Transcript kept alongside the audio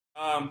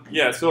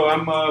Yeah, so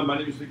my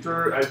name is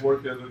Victor. I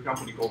work at a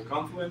company called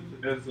Confluent,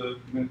 as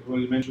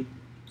already mentioned.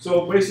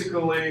 So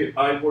basically,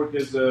 I work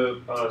as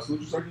a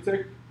solutions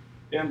architect,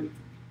 and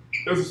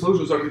as a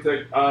solutions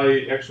architect,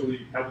 I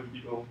actually help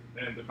people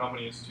and the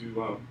companies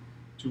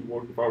to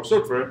work with our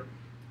software.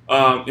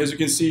 As you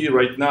can see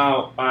right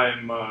now,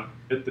 I'm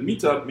at the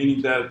Meetup,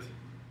 meaning that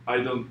I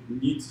don't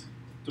need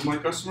to my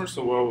customers,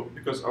 so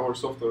because our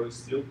software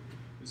is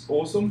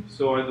awesome,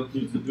 so I don't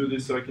need to do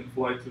this, so I can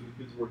fly to the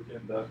Pittsburgh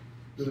and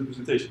do the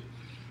presentation.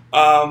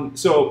 And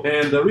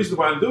the reason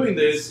why I'm doing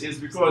this is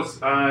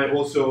because I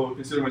also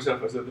consider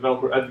myself as a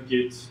developer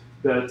advocate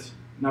that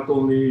not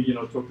only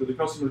talk to the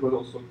customers but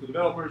also talk to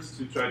developers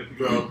to try to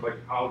figure out like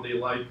how they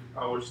like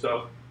our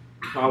stuff,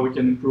 how we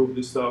can improve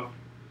this stuff,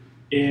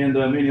 and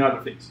many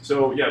other things.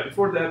 So yeah,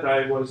 before that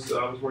I was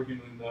working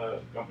in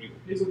the company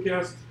called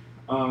Hazelcast,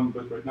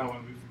 but right now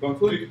I'm with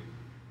Confluent.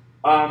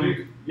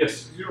 Yes.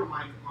 Is your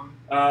mic on?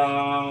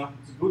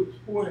 It's a good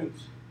point.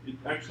 It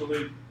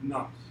actually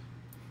not.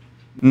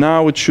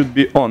 Now it should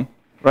be on,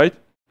 right?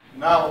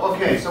 Now,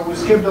 okay, so we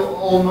skipped the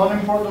all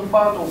non-important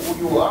part of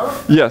who you are.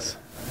 Yes,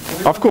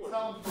 of course.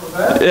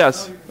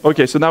 Yes.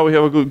 Okay, so now we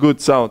have a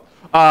good sound.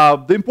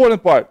 The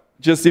important part,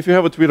 just if you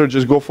have a Twitter,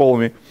 just go follow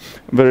me.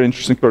 I'm a very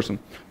interesting person.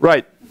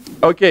 Right.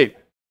 Okay.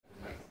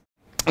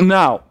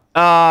 Now,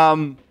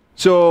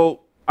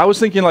 so I was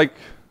thinking like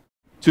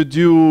to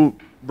do,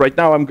 right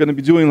now I'm going to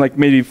be doing like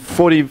maybe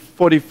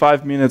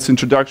 45 minutes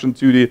introduction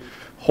to the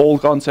whole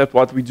concept,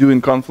 what we do in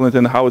Confluent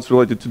and how it's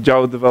related to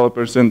Java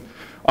developers and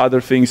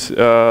other things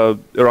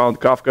around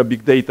Kafka,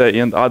 big data,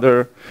 and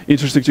other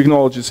interesting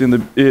technologies in the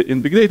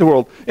big data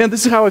world. And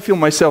this is how I feel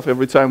myself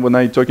every time when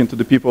I'm talking to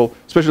the people,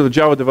 especially the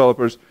Java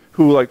developers,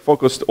 who like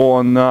focused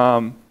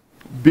on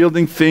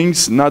building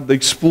things, not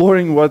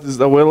exploring what is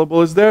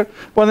available is there.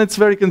 But it's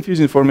very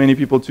confusing for many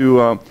people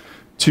to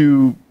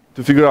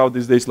figure out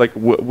these days, like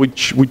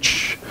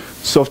which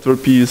software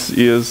piece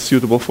is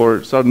suitable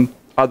for certain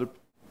other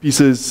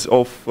pieces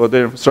of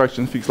their infrastructure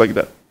and things like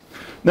that.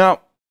 Now,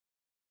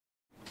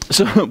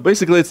 so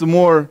basically it's a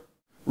more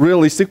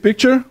realistic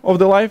picture of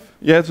the life.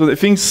 Yeah, so the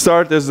things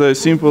start as a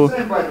simple.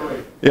 Same, by the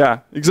way. Yeah,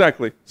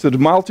 exactly. So the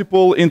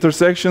multiple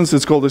intersections,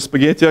 it's called the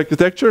spaghetti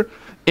architecture.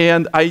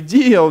 And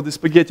idea of the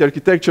spaghetti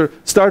architecture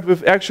start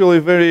with actually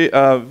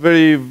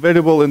very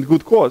valuable and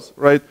good cause,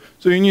 right?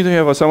 So you need to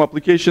have some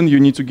application, you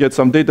need to get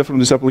some data from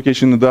this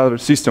application to the other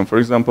system. For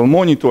example,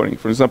 monitoring,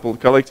 for example,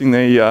 collecting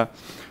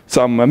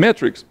some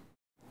metrics.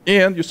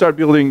 And you start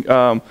building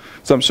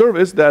some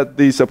service that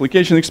this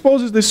application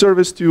exposes this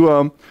service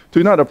to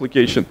another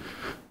application.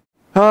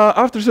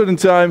 After a certain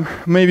time,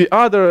 maybe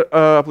other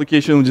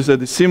application will just add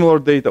the similar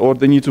data, or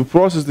they need to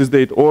process this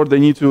data, or they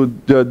need to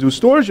do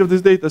storage of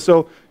this data.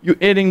 So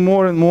you're adding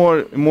more and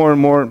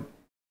more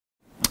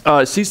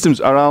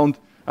systems around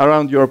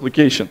your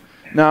application.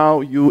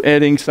 Now you're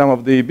adding some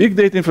of the big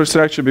data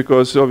infrastructure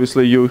because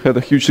obviously you had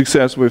a huge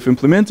success with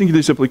implementing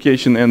this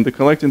application and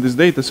collecting this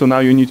data. So now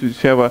you need to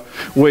have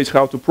ways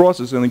how to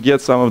process and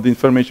get some of the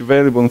information,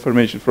 valuable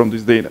information from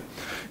this data.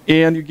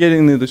 And you're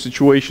getting into the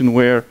situation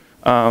where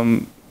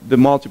the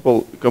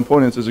multiple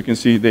components, as you can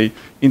see, they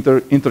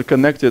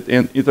interconnected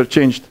and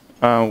interchanged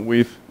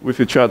with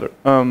each other.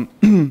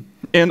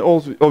 And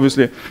also,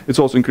 obviously, it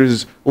also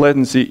increases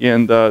latency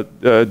and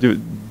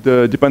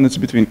the dependency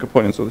between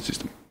components of the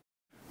system.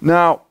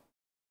 Now,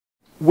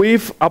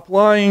 with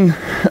applying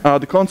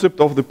the concept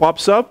of the pub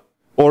sub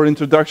or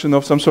introduction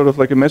of some sort of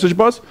like a message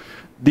bus,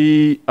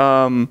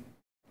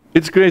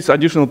 it creates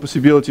additional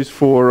possibilities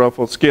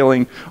for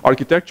scaling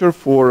architecture,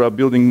 for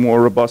building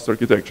more robust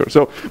architecture.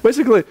 So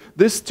basically,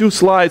 these two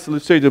slides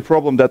illustrate the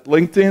problem that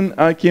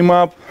LinkedIn came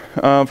up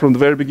from the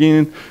very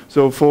beginning.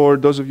 So for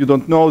those of you who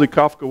don't know, the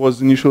Kafka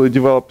was initially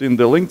developed in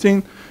the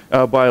LinkedIn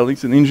by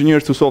LinkedIn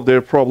engineers to solve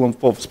their problem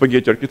of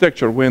spaghetti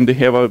architecture when they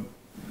have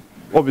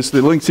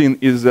obviously LinkedIn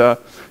is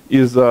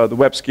the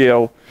web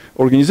scale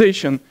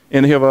organization,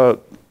 and they have a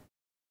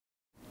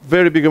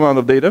very big amount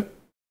of data,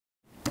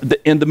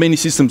 and the many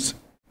systems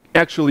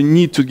actually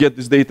need to get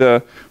this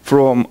data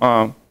from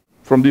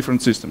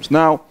different systems.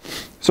 Now,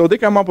 so they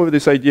come up with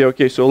this idea.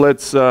 Okay, so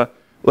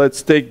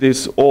let's take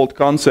this old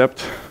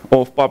concept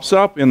of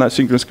PubSub and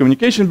asynchronous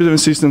communication between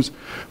systems,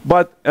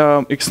 but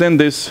extend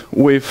this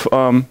with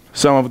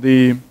some of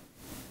the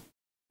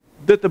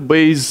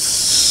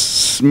database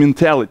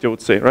mentality, I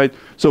would say, right?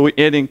 So we're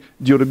adding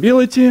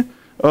durability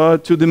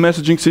to the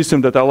messaging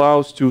system that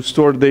allows to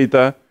store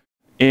data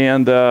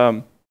and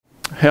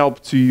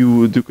help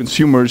the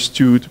consumers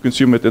to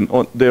consume it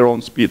on their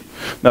own speed,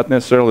 not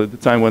necessarily at the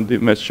time when the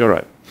message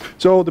arrives.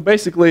 So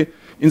basically,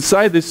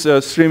 inside this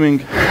streaming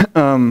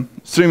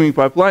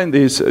pipeline,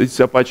 it's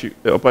Apache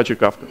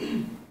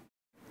Kafka.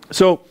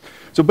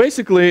 So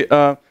basically,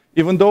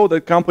 even though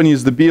the company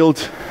is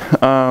build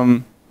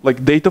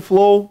like data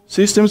flow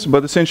systems,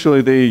 but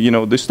essentially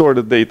they store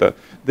the data.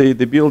 They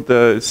build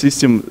a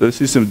system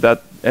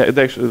that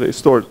actually they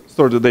store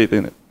the data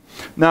in it.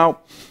 Now,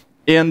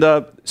 and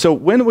so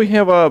when we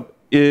have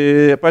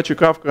Apache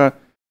Kafka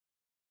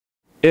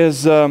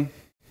as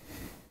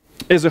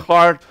a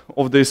heart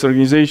of this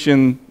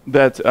organization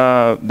that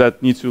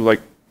that need to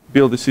like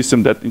build a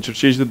system that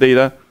interchange the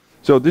data.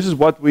 So this is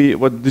what we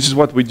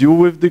do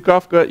with the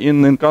Kafka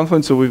in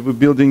Confluent. So we're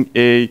building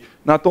a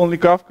not only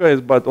Kafka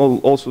but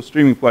also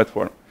streaming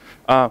platform.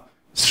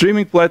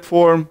 Streaming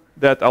platform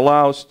that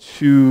allows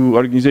to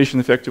organization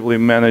effectively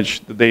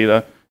manage the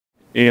data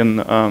in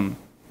an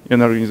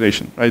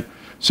organization, right?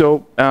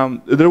 So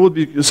there would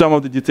be some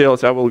of the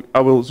details. I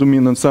will zoom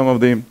in on some of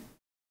the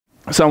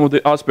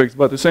aspects,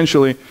 but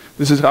essentially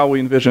this is how we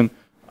envision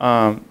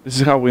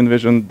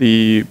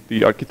the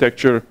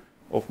architecture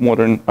of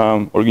modern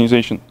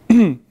organization.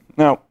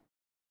 Now,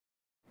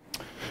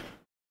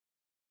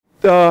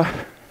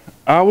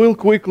 I'll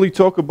quickly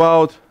talk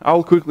about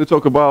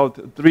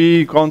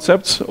three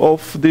concepts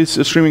of this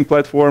streaming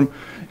platform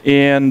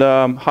and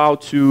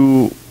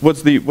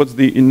what's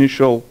the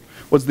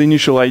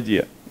initial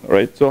idea,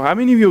 right? So how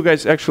many of you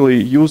guys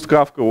actually used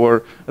Kafka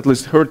or at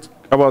least heard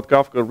about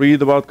Kafka,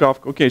 read about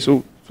Kafka? Okay,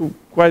 so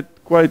quite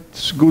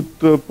good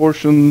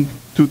portion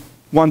to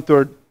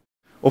 1/3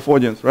 of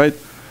audience, right?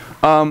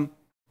 I'm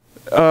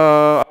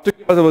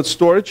talking about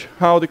storage,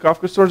 how the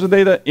Kafka stores the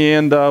data,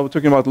 and we're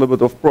talking about a little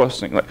bit of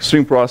processing, like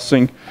stream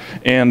processing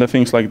and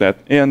things like that.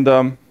 And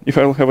if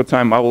I will have a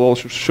time, I will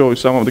also show you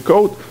some of the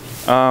code.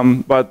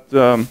 But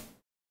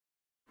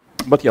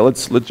yeah,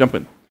 let's jump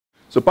in.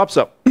 So pops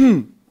up.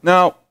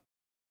 Now,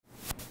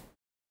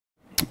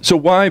 so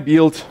why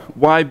build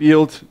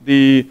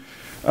the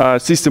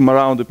system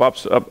around the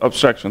POPs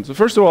abstraction? So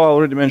first of all, I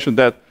already mentioned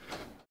that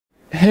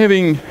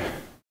having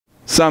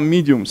some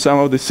medium, some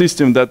of the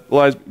system that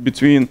lies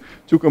between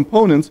two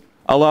components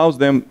allows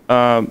them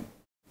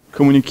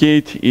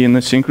communicate in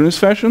a synchronous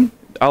fashion,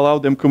 allow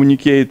them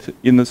communicate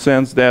in the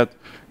sense that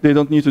they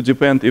don't need to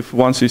depend if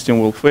one system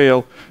will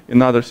fail,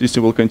 another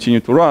system will continue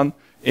to run,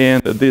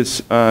 and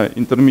this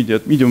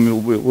intermediate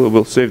medium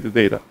will save the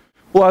data.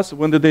 Plus,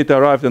 when the data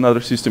arrives,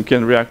 another system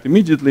can react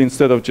immediately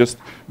instead of just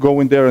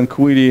going there and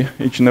query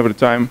each and every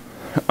time,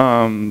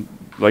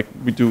 like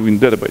we do in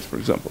database, for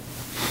example.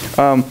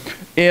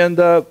 And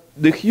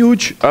the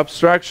huge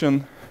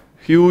abstraction,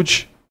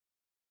 huge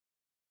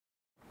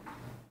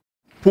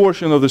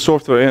portion of the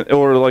software,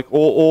 or like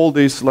all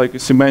this like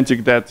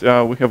semantic that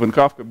we have in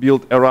Kafka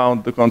built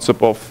around the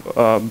concept of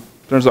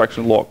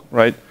transaction log,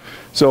 right?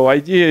 So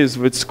idea is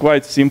it's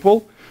quite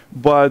simple,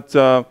 but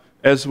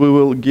as we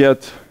will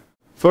get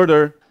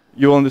further,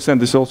 you'll understand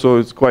this also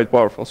is quite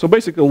powerful. So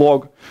basically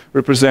log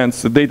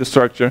represents the data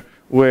structure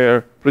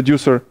where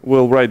producer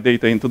will write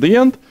data into the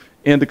end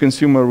and the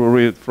consumer will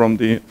read it from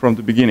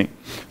the beginning.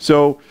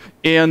 So,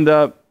 and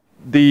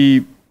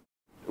the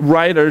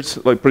writers,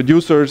 like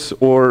producers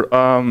or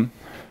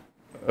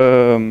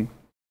the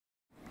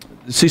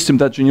system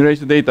that generates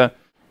the data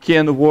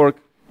can work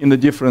in a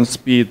different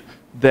speed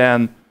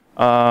than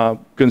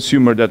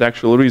consumer that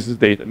actually reads the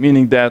data,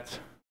 meaning that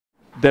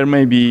there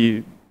may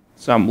be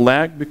some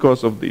lag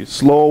because of the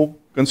slow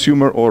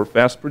consumer or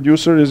fast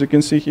producer, as you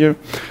can see here.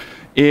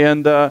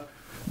 And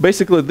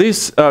basically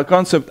this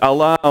concept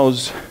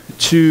allows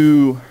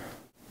to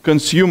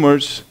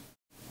consumers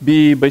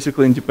be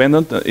basically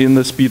independent in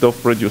the speed of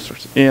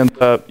producers and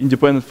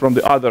independent from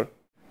the other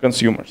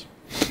consumers.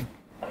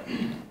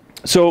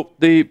 So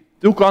the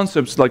two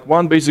concepts, like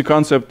one basic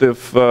concept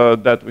of,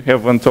 that we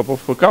have on top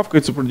of Kafka,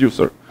 it's a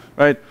producer,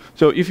 right?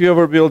 So if you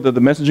ever build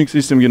the messaging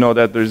system, you know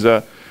that there's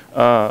a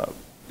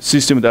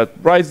system that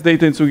writes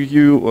data into the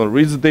queue or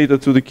reads the data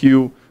to the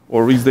queue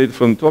or reads data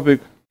from the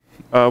topic,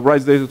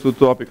 writes data to the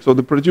topic. So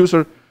the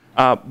producer,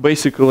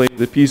 basically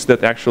the piece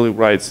that actually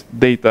writes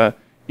data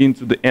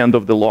into the end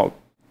of the log.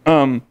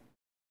 And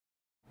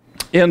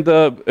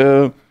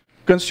the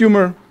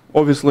consumer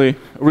obviously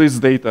reads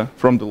data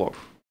from the log.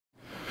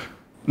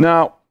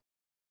 Now,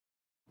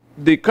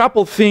 the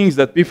couple things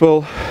that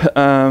people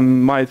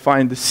might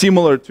find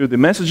similar to the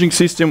messaging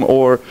system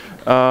or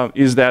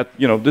is that,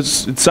 you know,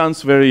 it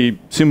sounds very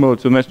similar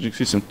to the messaging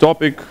system.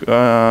 Topic,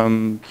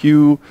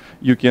 queue,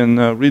 you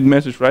can read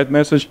message, write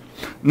message.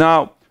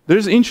 Now,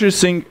 there's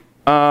interesting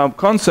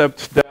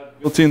concept that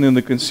built in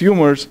the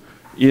consumers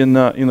in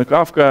the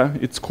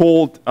Kafka. It's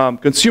called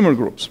consumer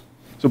groups.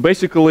 So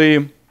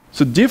basically,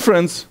 it's a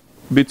difference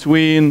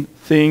between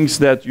things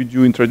that you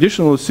do in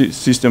traditional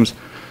systems,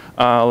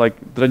 like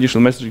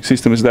traditional messaging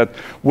system, is that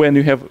when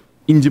you have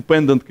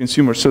independent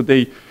consumers, so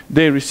they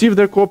receive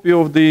their copy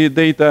of the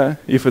data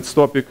if it's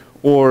topic,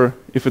 or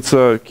if it's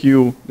a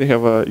queue, they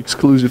have an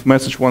exclusive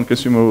message, one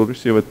consumer will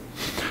receive it.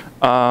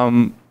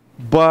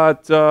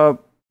 But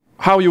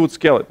how you would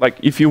scale it? Like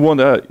if you want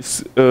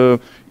to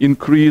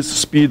increase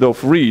speed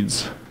of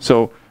reads,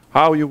 so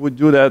how you would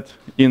do that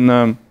in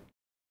a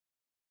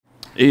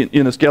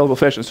scalable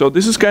fashion. So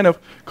this is kind of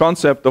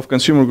concept of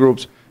consumer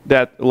groups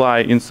that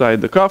lie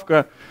inside the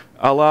Kafka,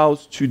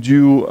 allows to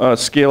do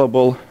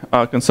scalable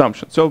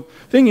consumption. So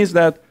thing is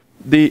that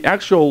the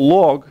actual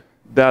log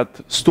that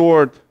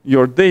stored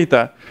your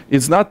data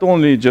is not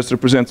only just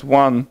represents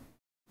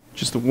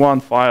just one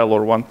file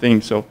or one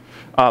thing. So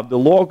the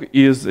log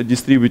is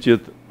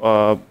distributed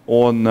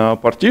on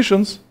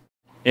partitions,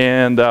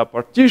 and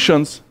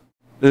partitions,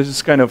 this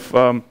is kind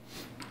of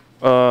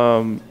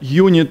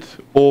unit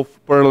of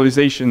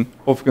parallelization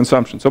of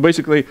consumption. So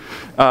basically,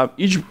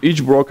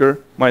 each broker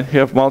might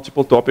have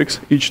multiple topics.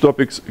 Each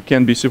topics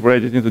can be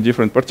separated into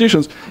different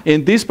partitions,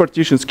 and these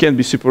partitions can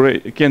be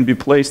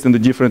placed in the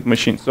different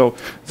machines. So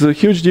there's a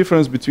huge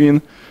difference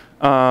between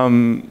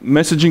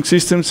messaging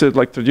systems,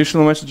 like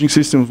traditional messaging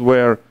systems,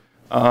 where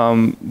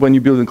when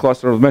you build a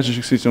cluster of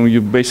messaging system,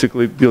 you're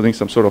basically building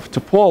some sort of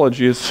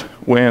topologies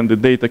when the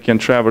data can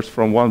traverse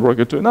from one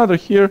broker to another.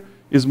 Here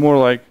is more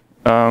like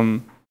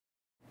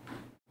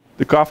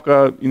the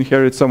Kafka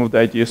inherits some of the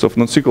ideas of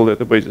NoSQL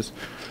databases,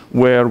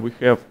 where we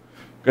have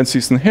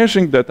consistent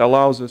hashing that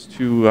allows us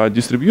to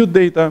distribute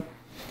data.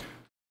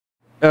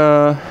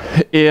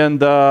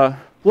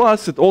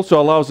 Plus, it also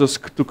allows us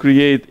to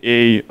create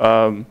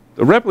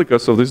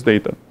replicas of this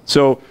data.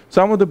 So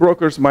some of the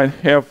brokers might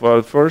have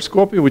a first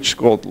copy, which is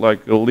called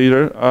like a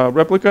leader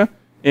replica,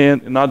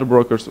 and other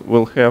brokers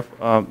will have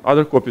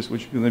other copies,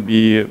 which are going to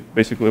be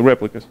basically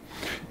replicas.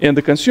 And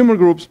the consumer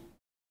groups,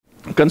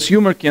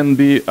 consumer can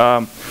be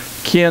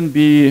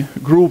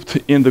grouped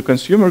in the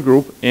consumer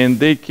group, and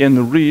they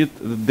can read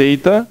the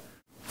data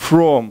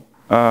from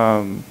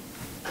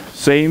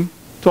same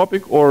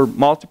topic or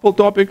multiple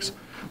topics,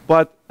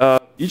 but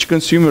each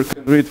consumer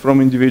can read from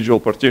individual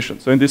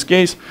partitions. So in this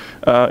case,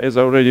 as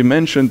I already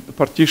mentioned, the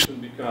partition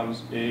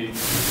becomes a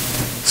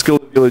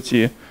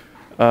scalability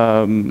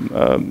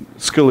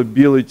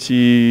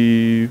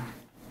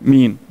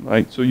mean,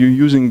 right? So you're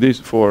using this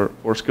for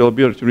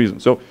scalability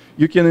reasons. So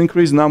you can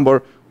increase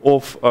number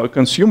of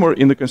consumer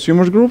in the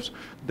consumers groups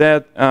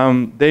that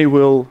they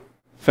will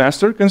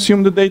faster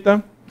consume the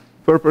data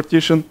per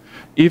partition.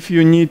 If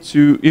you need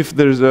to, if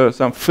there's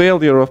some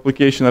failure of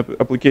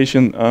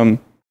application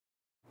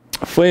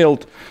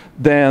failed,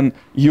 then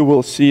you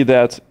will see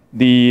that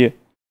the,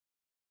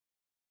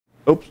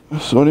 oops,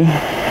 sorry,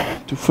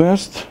 too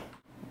fast.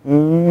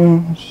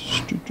 Return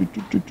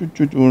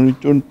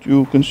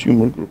to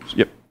consumer groups.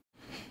 Yep.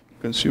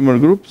 Consumer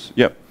groups.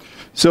 Yep.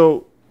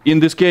 So in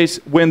this case,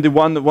 when the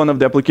one of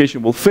the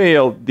application will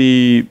fail,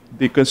 the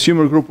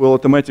consumer group will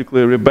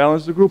automatically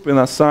rebalance the group and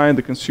assign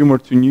the consumer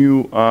to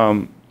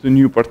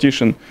new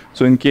partition.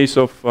 So in case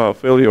of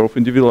failure of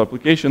individual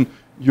application,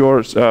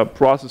 your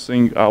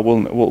processing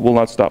will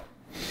not stop.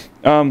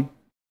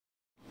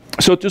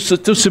 So to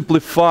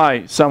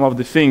simplify some of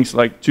the things,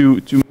 like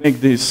to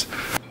make this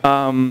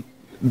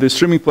the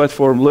streaming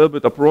platform a little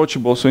bit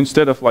approachable, so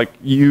instead of like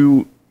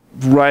you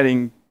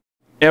writing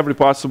every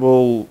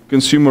possible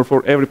consumer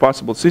for every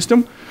possible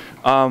system,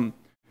 the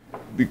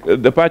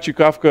Apache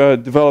Kafka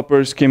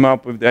developers came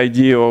up with the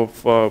idea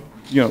of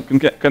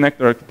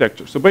connector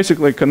architecture. So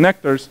basically,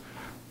 connectors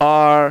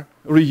are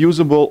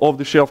reusable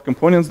off-the-shelf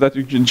components that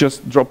you can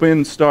just drop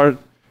in, start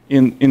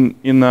in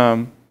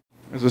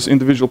as this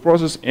individual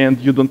process, and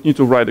you don't need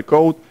to write a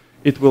code.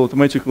 It will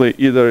automatically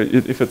either,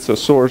 if it's a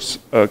source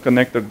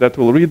connector, that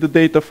will read the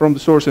data from the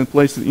source and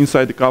place it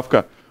inside the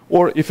Kafka,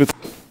 or if it's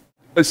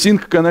a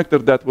sync connector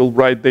that will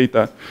write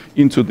data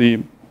into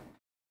the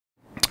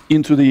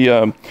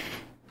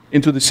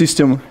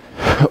system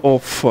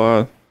of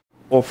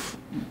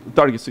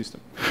target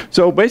system.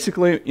 So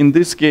basically, in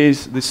this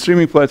case, the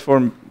streaming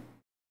platform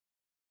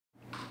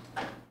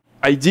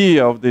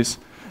idea of this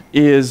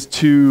is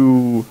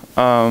to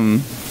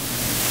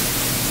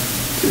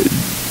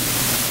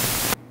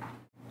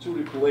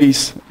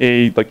replace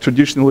a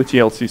traditional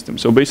ETL system.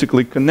 So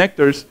basically,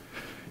 connectors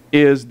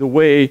is the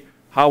way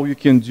how you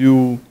can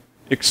do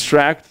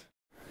extract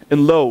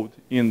and load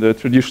in the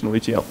traditional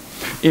ETL.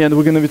 And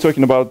we're going to be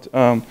talking about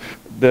a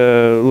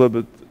little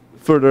bit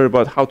further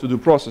about how to do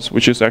process,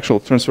 which is actual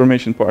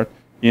transformation part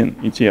in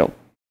ETL.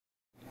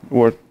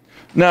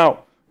 Now,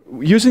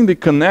 using the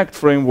connect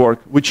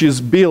framework, which is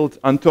built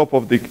on top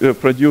of the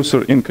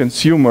producer in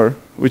consumer,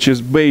 which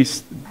is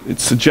based,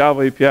 it's a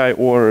Java API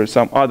or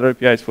some other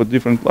APIs for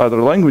different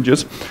other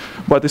languages,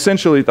 but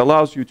essentially it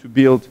allows you to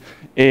build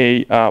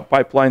a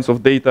pipelines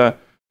of data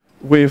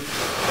with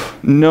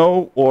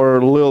no or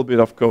a little bit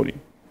of coding.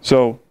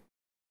 So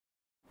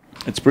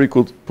it's pretty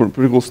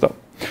cool stuff.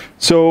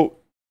 So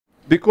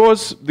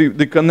because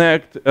the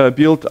connect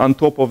built on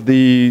top of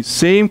the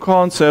same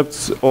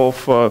concepts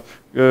of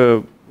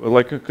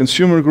like a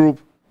consumer group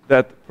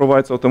that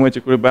provides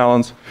automatic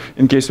rebalance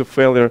in case of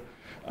failure,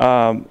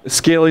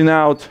 scaling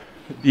out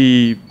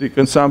the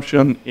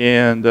consumption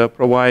and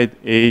provide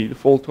a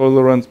fault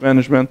tolerance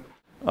management,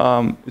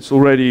 it's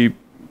already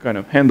kind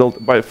of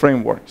handled by a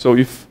framework. So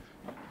if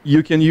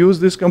you can use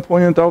this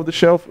component off the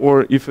shelf,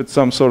 or if it's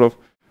some sort of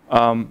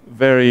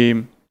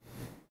very,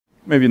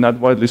 maybe not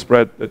widely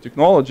spread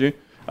technology,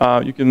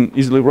 you can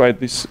easily write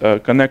this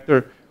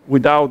connector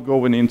without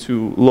going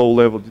into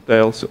low-level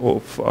details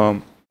of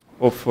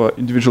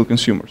individual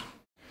consumers.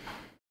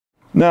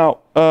 Now,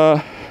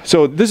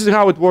 so this is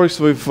how it works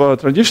with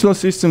traditional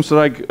systems.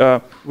 Like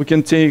we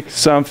can take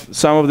some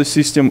of the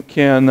system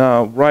can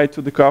write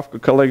to the Kafka,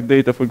 collect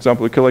data, for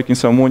example, collecting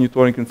some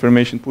monitoring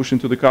information, push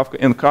into the Kafka,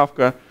 and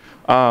Kafka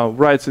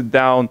writes it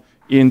down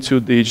into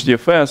the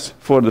HDFS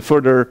for the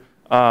further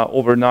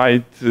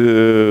overnight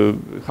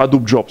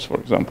Hadoop jobs, for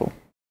example.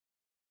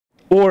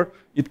 Or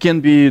it can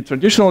be a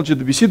traditional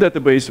JDBC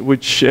database,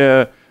 which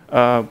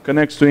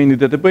connects to any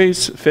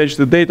database, fetch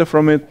the data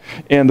from it,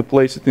 and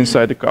place it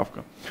inside the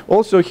Kafka.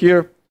 Also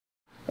here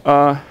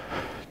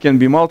can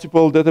be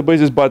multiple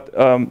databases, but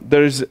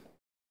there is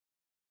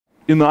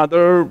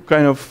another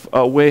kind of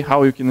way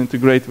how you can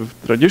integrate with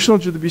traditional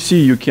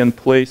JDBC. You can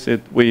place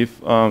it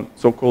with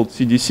so-called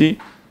CDC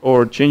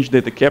or change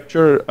data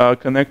capture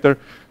connector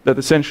that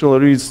essentially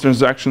reads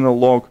transactional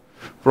log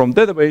from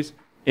database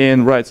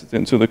and writes it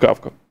into the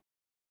Kafka.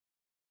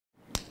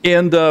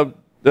 And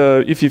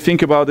if you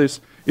think about this,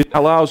 it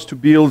allows to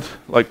build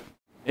like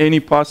any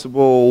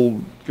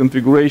possible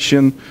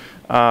configuration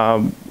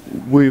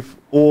with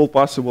all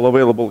possible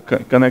available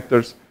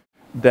connectors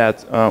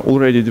that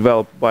already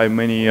developed by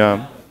many,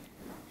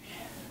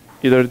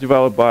 either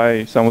developed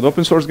by some of the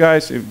open source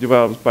guys,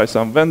 developed by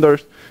some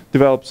vendors,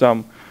 developed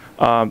some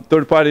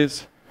third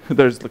parties.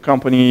 There's the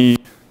company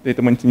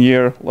Data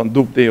Mountaineer,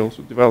 Landup, they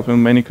also develop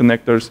many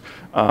connectors.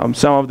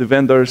 Some of the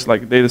vendors,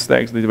 like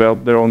DataStax, they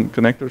develop their own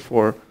connectors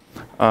for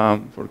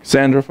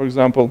Cassandra, for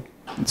example,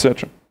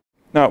 etc.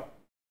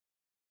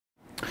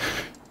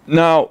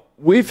 Now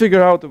we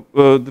figure out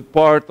the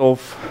part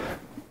of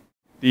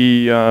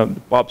the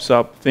pops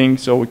up thing,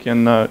 so we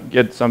can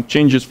get some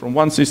changes from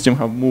one system,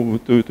 have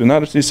moved to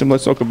another system.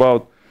 Let's talk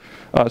about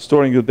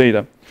storing the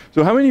data.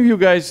 So how many of you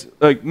guys,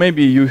 like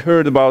maybe you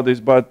heard about this,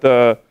 but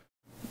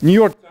New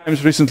York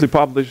Times recently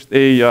published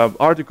a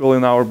article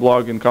in our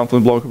blog, in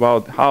Confluent blog,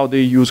 about how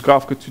they use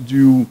Kafka to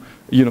do,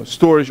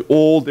 storage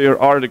all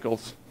their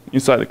articles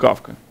inside the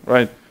Kafka,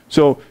 right?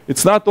 So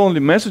it's not only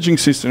messaging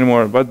system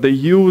anymore, but they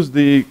use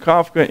the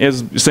Kafka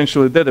as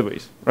essentially a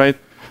database, right?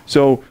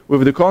 So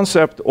with the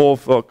concept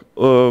of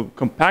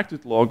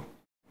compacted log,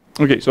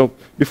 okay, so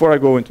before I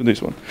go into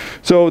this one.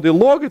 So the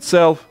log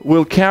itself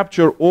will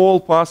capture all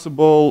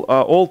possible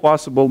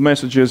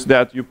messages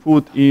that you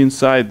put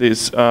inside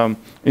this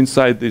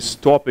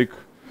topic.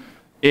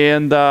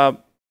 And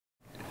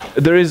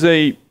there is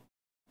a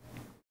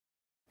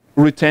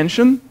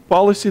retention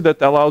policy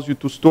that allows you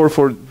to store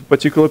for a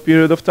particular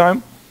period of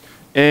time.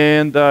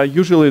 And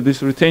usually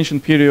this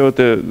retention period,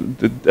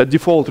 the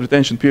default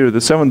retention period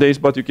is 7 days,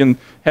 but you can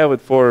have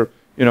it for,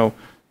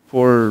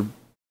 for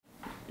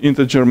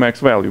integer max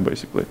value,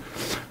 basically.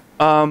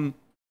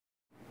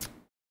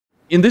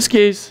 In this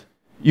case,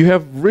 you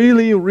have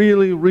really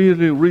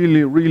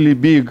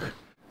big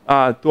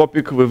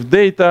topic with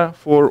data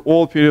for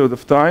all period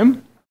of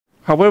time.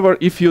 However,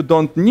 if you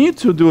don't need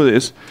to do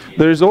this,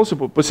 there is also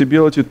a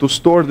possibility to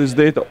store this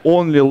data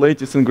only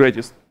latest and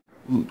greatest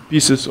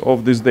pieces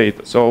of this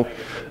data. So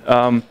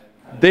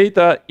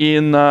data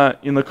in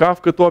a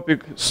Kafka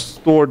topic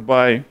stored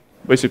by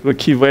basically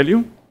key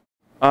value.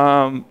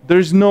 There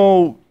is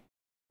no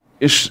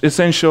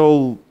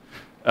essential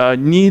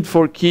need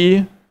for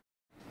key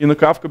in the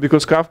Kafka,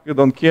 because Kafka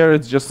don't care.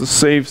 It just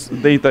saves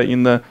data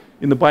in the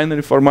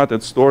binary format.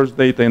 It stores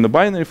data in the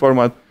binary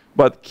format.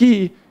 But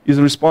key is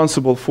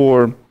responsible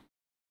for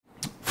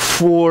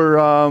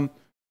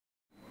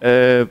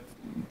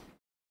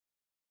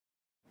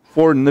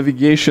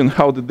navigation,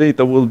 how the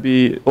data will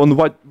be on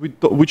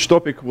which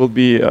topic will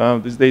be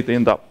this data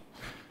end up.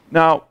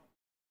 Now,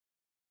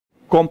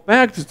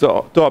 compact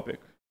topic,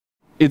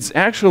 it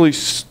actually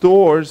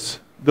stores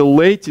the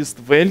latest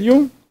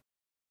value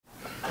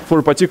for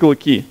a particular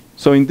key.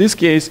 So in this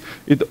case,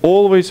 it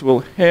always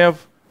will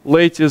have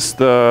latest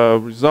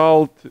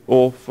result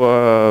of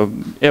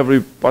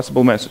every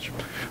possible message.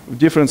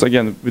 Difference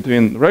again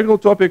between regular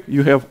topic,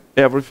 you have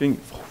everything,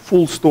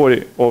 full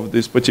story of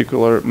this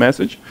particular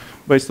message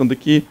based on the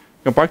key.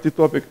 Compacted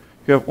topic,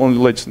 you have only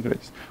latest and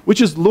greatest,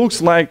 which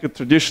looks like a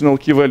traditional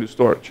key value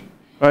storage,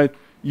 right?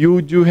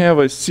 You do have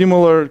a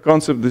similar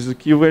concept. This is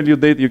key value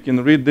data. You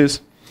can read this.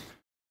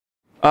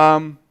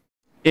 Why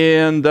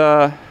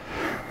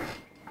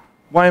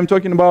I'm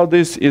talking about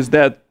this is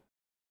that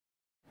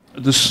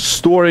the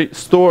storage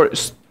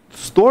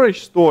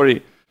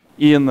story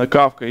in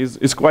Kafka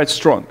is quite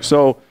strong.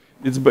 So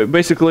it's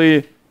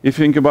basically, if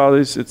you think about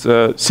this, it's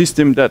a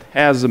system that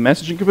has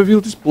messaging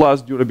capabilities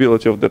plus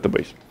durability of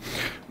database.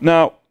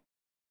 Now,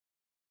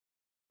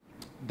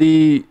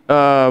 the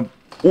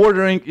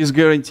ordering is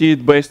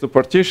guaranteed based on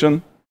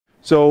partition.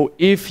 So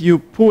if you're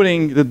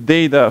putting the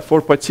data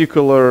for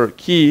particular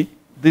key,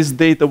 this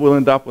data will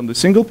end up on the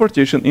single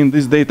partition, and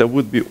this data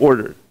would be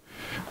ordered.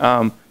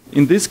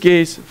 In this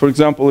case, for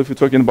example, if you're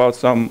talking about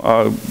some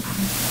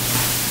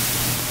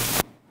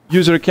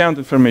user account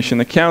information,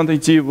 account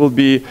ID will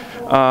be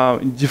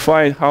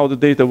defined how the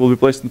data will be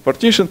placed in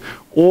partition.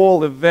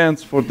 All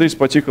events for this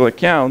particular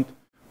account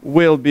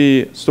will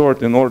be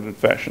stored in ordered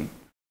fashion.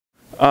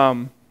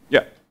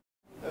 Yeah.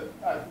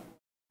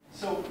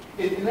 So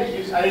in that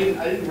use, I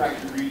didn't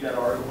actually read that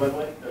article, but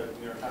like the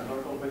New York Times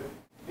article, but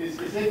is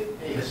it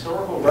a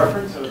historical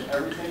reference of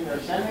everything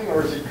they're sending,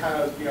 or is it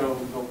kind of the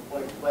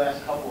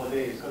last couple of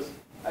days? Because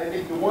I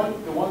think the one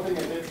thing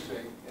that's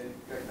interesting, and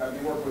I've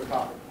been working with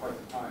Kafka for quite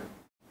some time,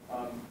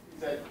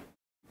 is that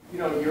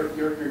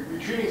you're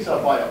treating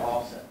stuff by an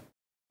offset,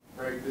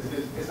 right?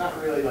 It's not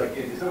really like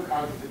there's no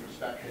context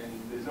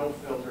introspection. there's no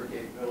filter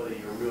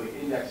capability or really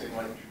indexing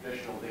like a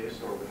traditional data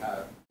store would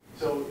have.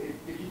 So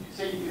if you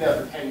say you do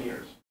that for 10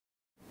 years,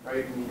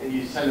 right, and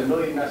you send 1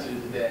 million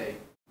messages a day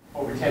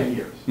over 10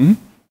 years,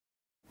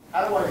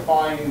 how do I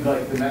find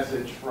like the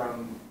message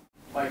from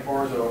Mike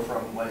Barzo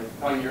from like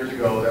 9 years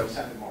ago that was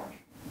sent in March?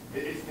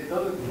 It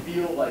doesn't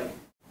feel like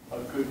a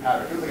good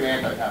pattern. It feels like an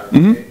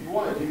anti-pattern. If you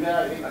want to do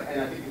that,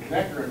 I think the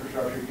connector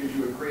infrastructure gives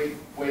you a great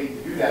way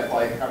to do that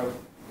by kind of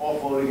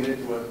offloading it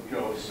into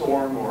a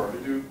Storm or a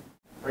Hadoop,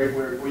 right,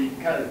 where you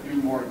can kind of do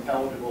more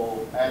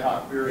intelligible ad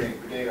hoc querying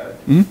for data.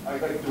 Like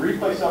the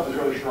replay stuff is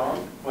really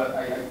strong, but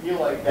I feel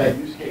like that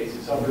use case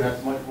is something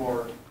that's much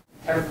more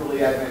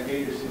temporally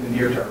advantageous in the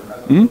near term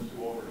as opposed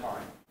to over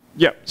time.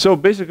 Yeah, so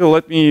basically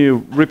let me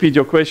repeat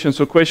your question.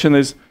 So question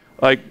is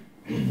like,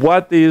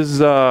 what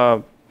is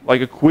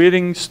like a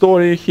querying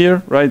story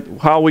here, right?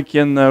 How we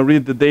can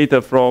read the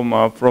data from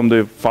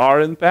the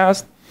far and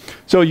past.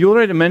 So you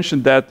already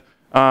mentioned that.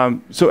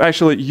 So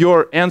actually,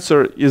 your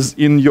answer is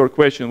in your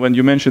question when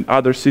you mentioned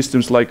other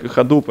systems like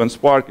Hadoop and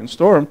Spark and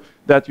Storm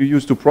that you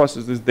use to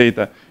process this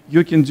data.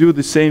 You can do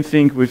the same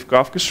thing with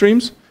Kafka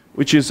streams,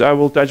 which is, I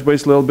will touch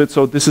base a little bit.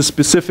 So this is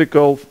specific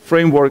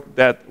framework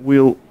that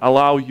will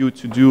allow you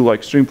to do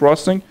like stream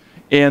processing.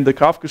 And the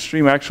Kafka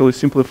stream actually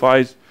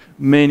simplifies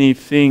many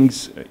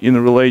things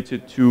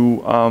related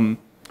to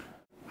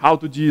how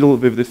to deal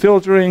with the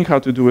filtering, how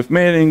to do with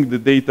mailing, the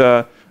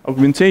data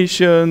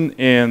augmentation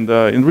and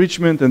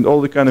enrichment and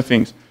all the kind of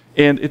things.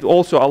 And it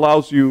also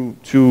allows you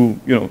to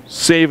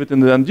save it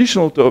in an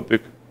additional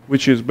topic,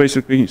 which is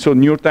basically, so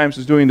New York Times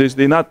is doing this,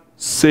 they're not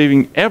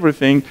saving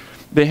everything,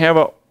 they have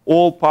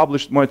all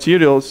published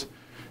materials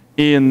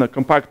in a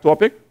compact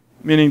topic,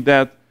 meaning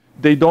that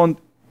they don't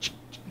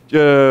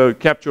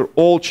capture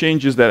all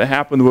changes that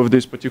happened with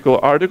this particular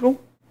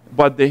article,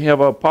 but they have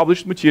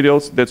published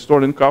materials that's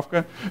stored in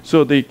Kafka,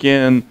 so they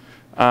can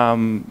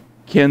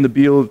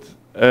build,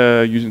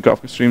 using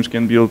Kafka streams,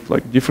 can build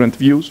like different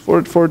views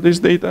for this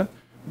data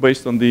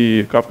based on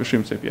the Kafka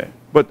Streams API.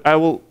 But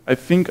I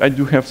think I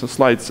do have some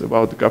slides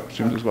about the Kafka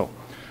Streams as well.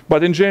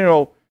 But in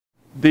general,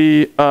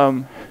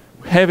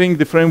 having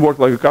the framework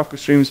like the Kafka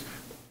Streams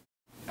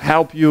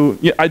help you.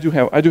 Yeah, I do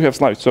have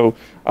slides, so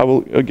I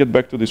will get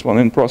back to this one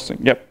in processing.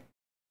 Yep.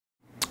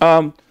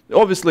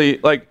 Obviously,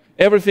 like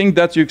everything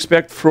that you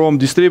expect from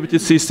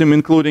distributed system,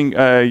 including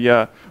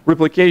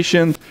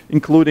replication,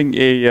 including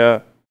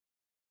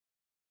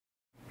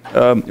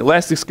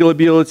elastic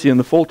scalability and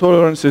the fault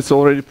tolerance, it's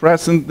already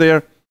present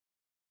there.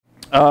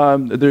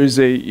 There is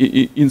a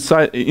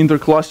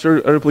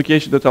intercluster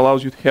replication that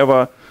allows you to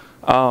have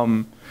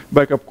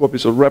backup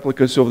copies or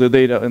replicas of the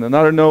data in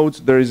another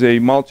nodes. There is a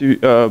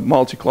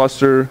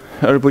multi-cluster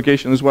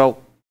replication as well.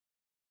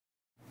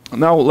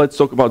 Now let's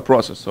talk about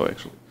process. So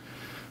actually,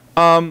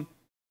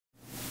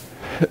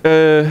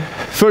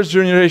 first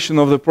generation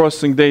of the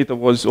processing data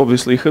was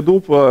obviously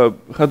Hadoop.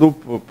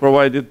 Hadoop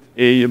provided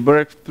a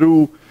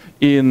breakthrough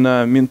in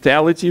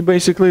mentality,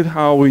 basically,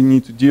 how we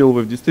need to deal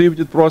with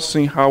distributed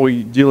processing, how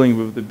we're dealing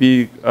with the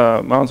big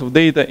amounts of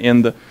data,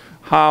 and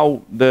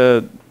how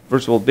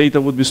first of all, data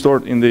would be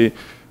stored in the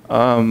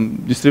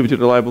distributed,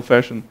 reliable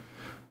fashion.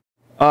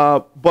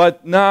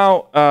 But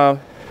now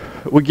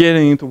we're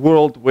getting into a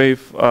world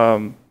with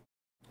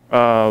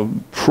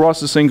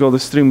processing of the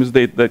streams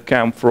data that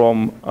come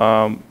from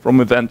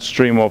event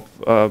stream of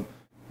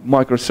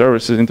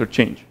microservices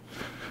interchange.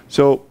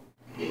 So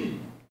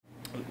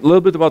a little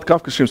bit about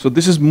Kafka Stream. So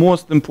this is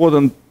most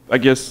important, I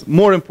guess,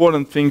 more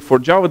important thing for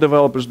Java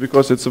developers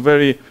because it's a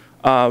very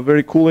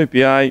cool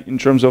API in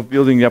terms of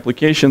building the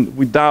application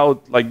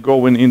without like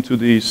going into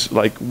this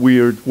like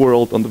weird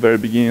world on the very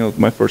beginning of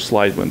my first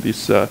slide when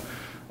this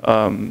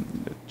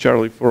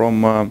Charlie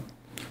from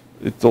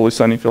It's Always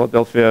Sunny in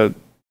Philadelphia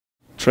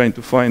trying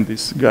to find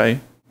this guy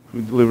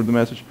who delivered the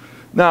message.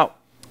 Now,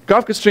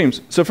 Kafka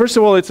Streams. So first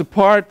of all, it's a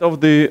part of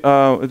the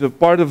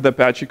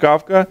Apache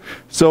Kafka.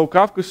 So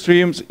Kafka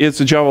Streams is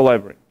a Java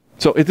library.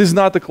 So it is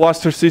not a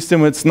cluster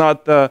system. It's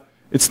not a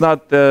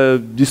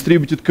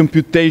distributed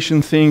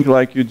computation thing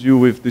like you do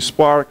with the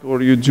Spark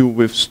or you do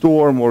with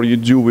Storm or you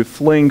do with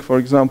Flink, for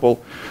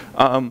example.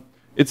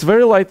 It's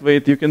very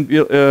lightweight. You can be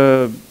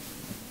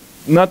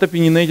not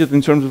opinionated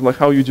in terms of like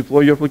how you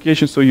deploy your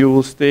application. So you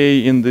will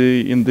stay in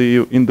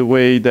the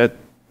way that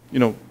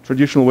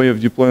traditional way of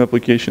deploying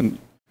application.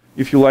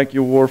 If you like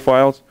your WAR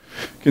files,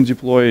 you can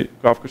deploy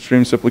Kafka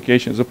Streams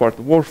application as a part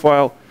of WAR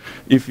file.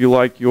 If you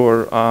like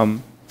your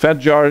fat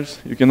jars,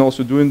 you can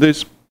also do in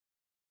this.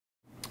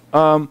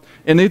 And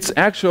it's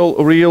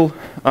actual real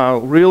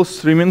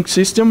streaming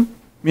system,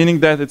 meaning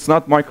that it's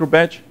not micro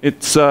batch.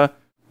 It's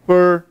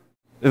per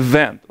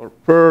event or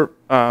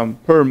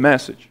per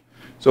message.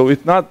 So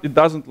it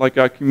doesn't like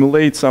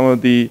accumulate some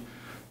of the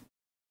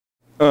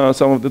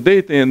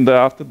data, and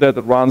after that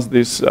it runs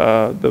this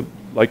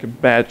like a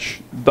batch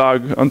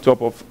DAG on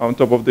top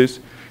of this.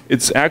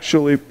 It's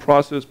actually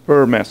processed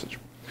per message.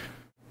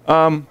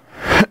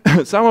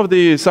 Some of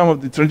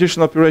the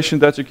traditional operation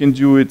that you can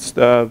do, it's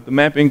the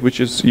mapping, which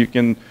is you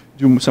can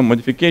do some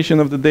modification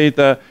of the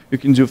data. You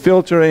can do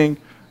filtering.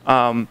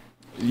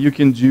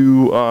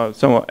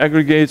 some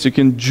aggregates. You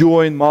can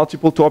join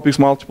multiple topics,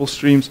 multiple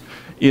streams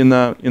in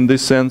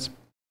this sense.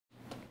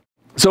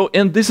 So,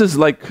 and this is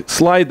like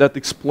slide that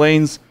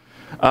explains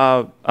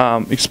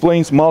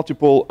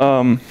multiple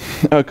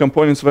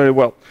components very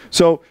well.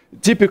 So,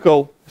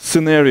 typical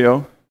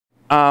scenario.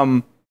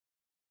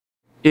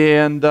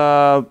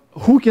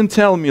 Who can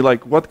tell me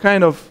like what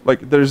kind of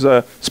there's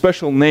a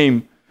special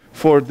name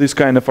for this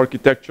kind of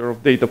architecture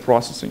of data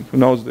processing? Who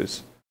knows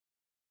this?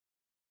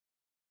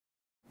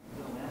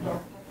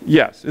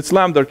 Yes, it's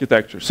Lambda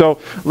architecture. So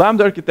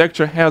Lambda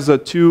architecture has a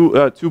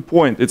two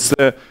point. It's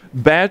a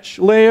batch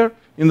layer.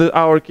 In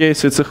our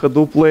case, it's a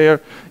Hadoop layer,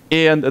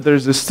 and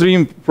there's a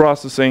stream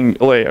processing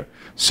layer.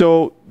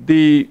 So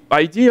the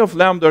idea of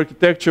Lambda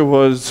architecture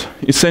was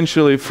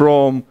essentially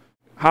from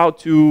how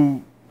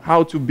to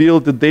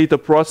build the data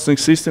processing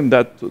system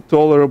that's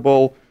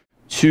tolerable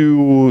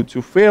to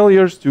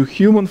failures, to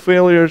human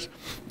failures,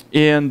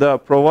 and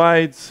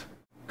provides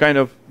kind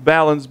of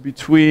balance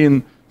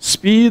between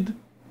speed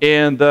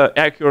and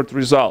accurate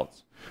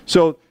results.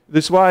 So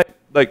this is why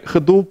like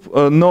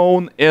Hadoop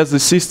known as a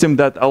system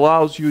that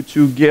allows you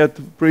to get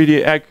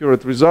pretty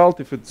accurate result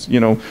if it's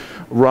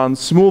runs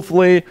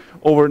smoothly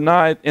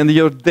overnight and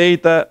your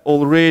data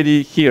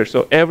already here.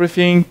 So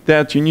everything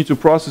that you need to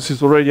process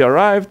is already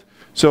arrived.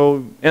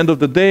 So end of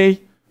the day,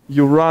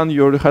 you run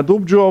your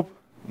Hadoop job.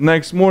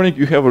 Next morning,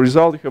 you have a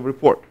result, you have a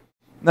report.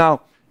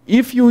 Now,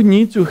 if you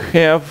need to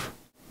have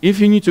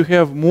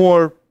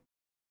more,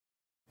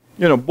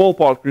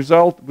 ballpark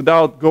result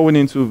without going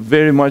into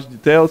very much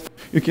details,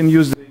 you can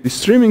use the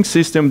streaming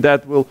system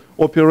that will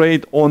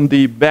operate on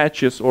the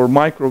batches or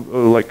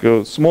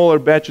smaller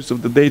batches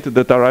of the data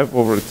that arrive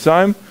over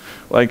time,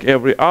 like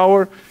every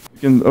hour. You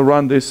can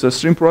run this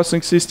stream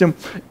processing system,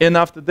 and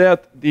after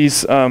that,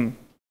 these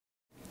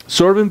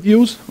serving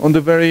views on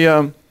the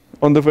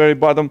very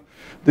bottom,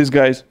 these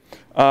guys,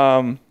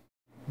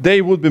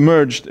 they would be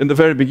merged in the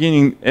very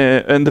beginning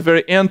and the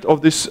very end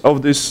of this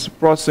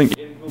processing.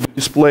 It will be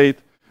displayed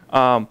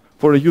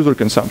for a user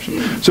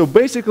consumption. So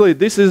basically,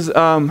 this is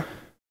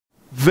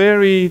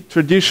very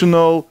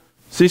traditional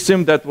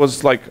system that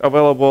was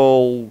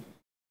available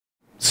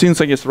since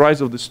I guess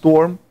rise of the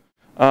Storm,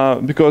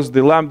 because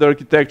the Lambda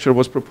architecture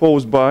was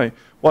proposed by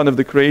one of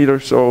the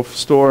creators of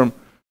Storm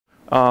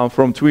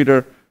from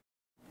Twitter.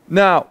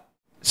 Now,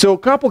 so a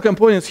couple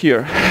components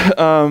here.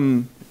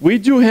 We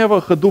do have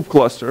a Hadoop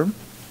cluster.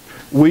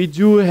 We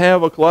do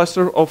have a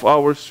cluster of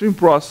our stream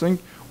processing.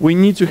 We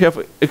need to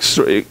have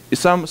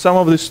some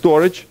of the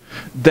storage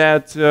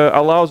that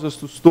allows us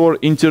to store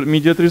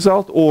intermediate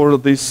result or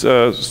this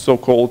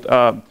so-called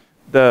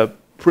the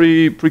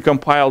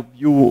pre-compiled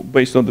view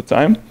based on the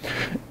time.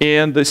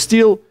 And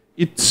still,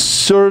 it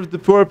served the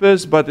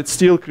purpose, but it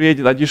still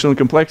created additional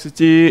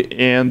complexity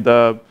and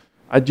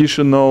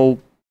additional.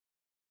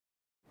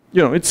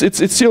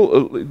 It's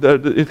still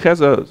it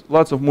has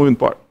lots of moving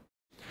parts.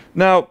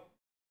 Now,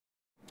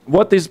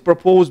 what is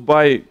proposed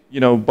by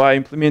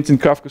implementing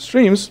Kafka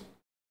streams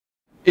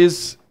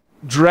is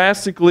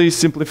drastically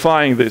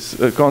simplifying this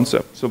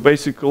concept. So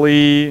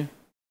basically,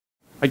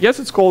 I guess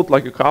it's called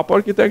like a COP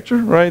architecture,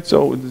 right?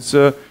 So it's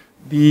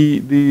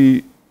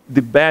the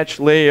batch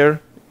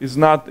layer is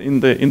not in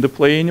the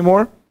play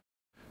anymore.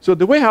 So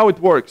the way how it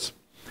works,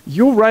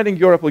 you're writing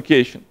your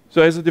application.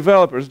 So as a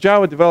developer, as a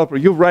Java developer,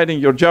 you're writing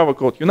your Java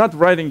code. You're not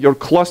writing your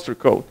cluster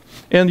code,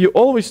 and you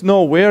always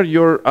know where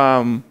your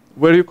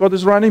code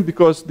is running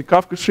because the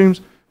Kafka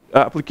streams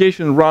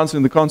application runs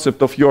in the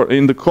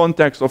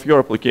context of your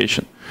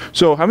application.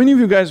 So how many of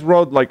you guys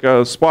wrote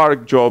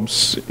Spark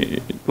jobs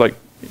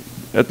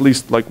at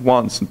least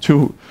once and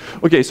two?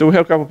 Okay, so we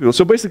have a couple people.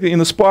 So basically, in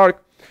the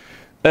Spark.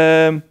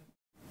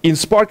 In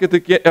Spark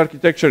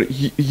architecture,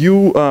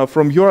 you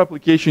from your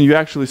application, you're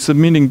actually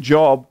submitting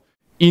job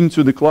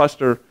into the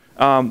cluster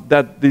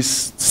that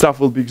this stuff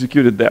will be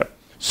executed there.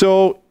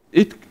 So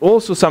it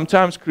also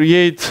sometimes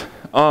creates,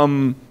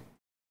 I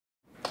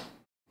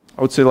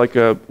would say,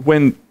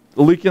 when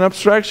leaking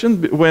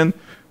abstraction,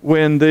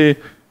 when the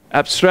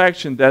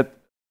abstraction that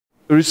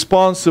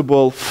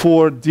responsible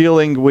for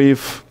dealing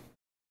with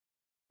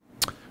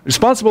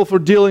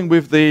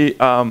the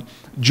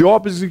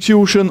job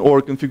execution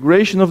or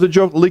configuration of the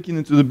job leaking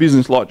into the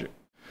business logic.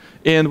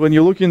 And when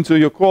you look into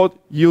your code,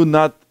 you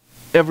not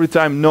every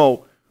time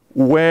know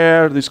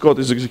where this code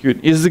is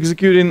executing. Is it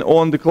executing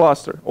on the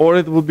cluster, or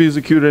it will be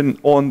executing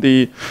on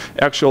the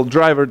actual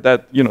driver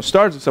that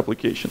starts this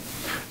application.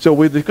 So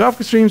with the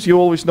Kafka streams, you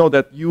always know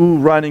that you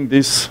running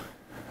this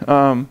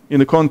in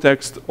the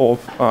context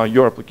of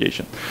your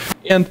application.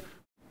 And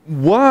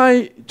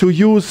why to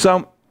use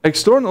some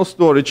external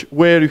storage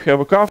where you have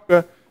a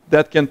Kafka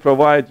that can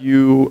provide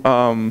you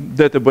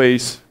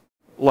database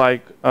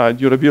like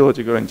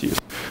durability guarantees.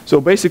 So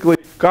basically,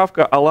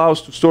 Kafka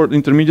allows to store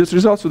intermediate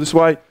results. So this is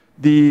why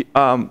the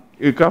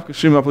Kafka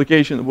stream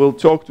application will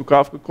talk to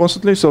Kafka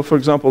constantly. So for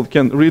example, it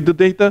can read the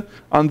data.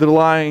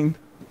 Underlying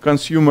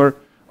consumer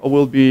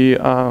will be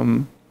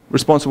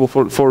responsible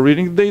for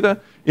reading the data.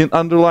 And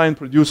underlying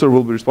producer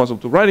will be responsible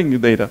to writing the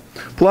data.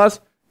 Plus,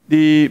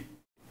 the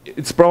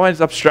it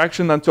provides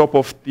abstraction on top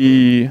of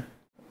the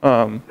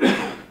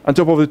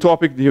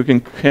topic. You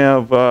can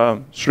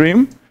have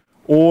stream,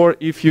 or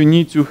if you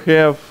need to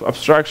have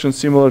abstraction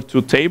similar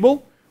to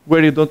table,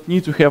 where you don't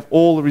need to have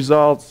all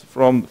results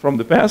from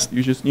the past,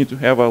 you just need to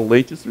have a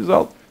latest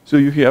result. So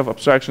you have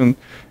abstraction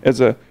as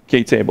a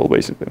K-table,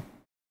 basically.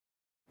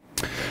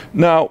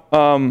 Now,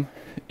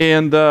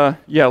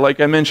 yeah, like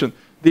I mentioned,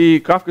 the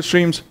Kafka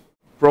streams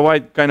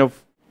provide kind of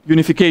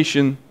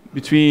unification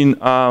between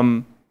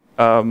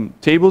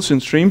tables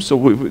and streams. So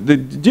the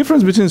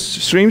difference between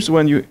streams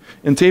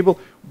and table,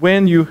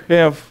 when you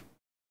have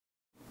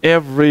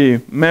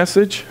every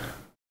message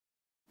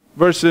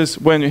versus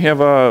when you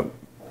have a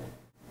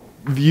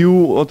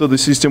view onto the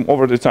system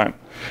over the time.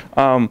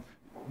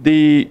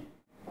 The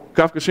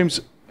Kafka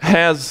streams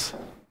has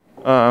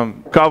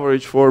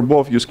coverage for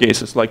both use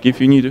cases. Like if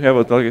you need to have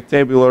like a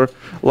tabular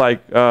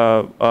like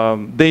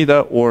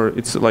data, or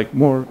it's like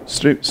more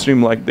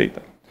stream-like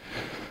data.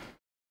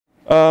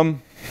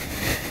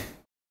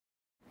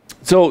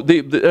 So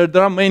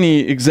there are many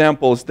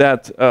examples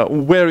that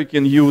where you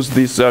can use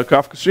these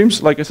Kafka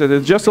streams. Like I said,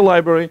 it's just a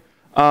library.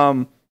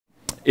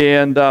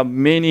 And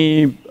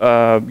many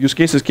use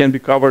cases can be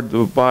covered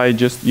by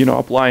just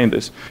applying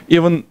this.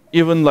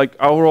 Even like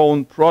our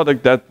own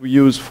product that we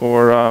use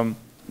for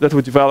that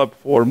we develop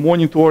for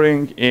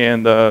monitoring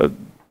and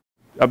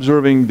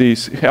observing the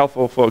health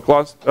of a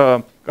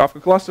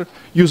Kafka cluster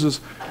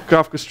uses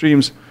Kafka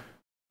streams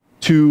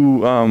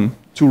to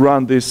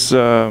run this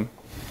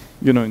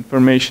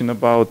information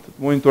about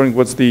monitoring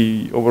what's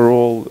the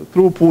overall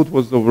throughput,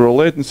 what's the overall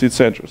latency,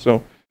 etc.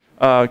 So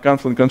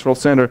Confluent Control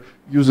Center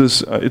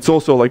uses, it's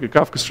also like a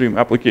Kafka stream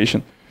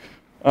application.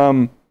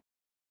 Now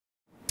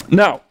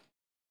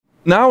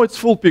it's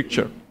full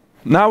picture.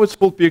 Now it's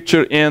full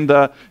picture, and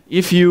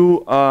if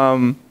you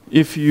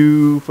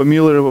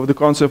familiar with the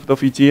concept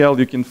of ETL,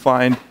 you can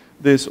find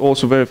this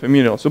also very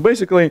familiar. So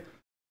basically,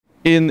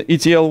 in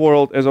ETL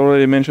world, as I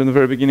already mentioned at the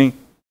very beginning,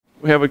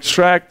 we have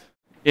extract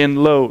and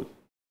load.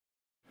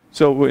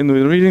 So when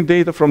we're reading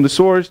data from the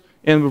source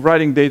and we're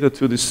writing data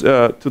to this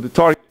to the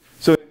target.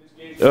 So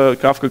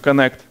Kafka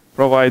Connect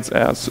provides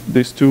us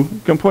these two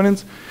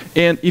components.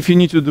 And if you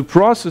need to do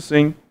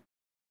processing,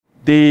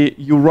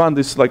 you run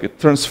this like a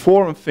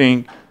transform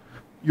thing.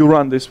 You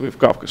run this with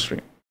Kafka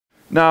Stream.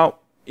 Now,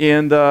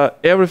 and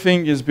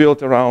everything is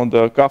built around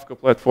the Kafka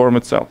platform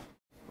itself,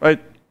 right?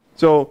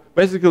 So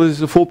basically, this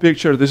is a full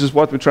picture. This is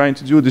what we're trying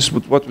to do. This is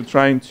what we're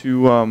trying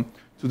to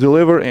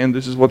deliver, and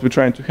this is what we're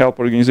trying to help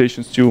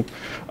organizations to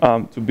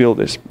build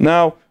this.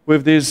 Now,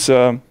 with this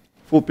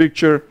full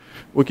picture,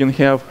 we can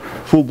have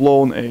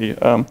full-blown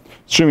a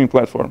streaming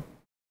platform.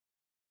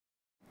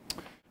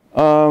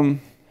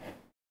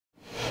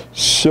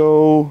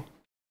 So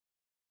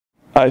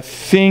I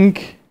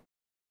think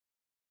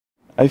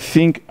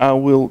I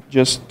will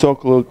just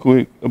talk a little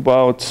quick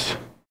about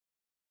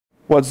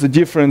what's the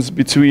difference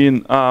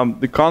between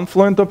the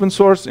Confluent open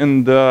source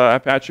and the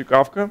Apache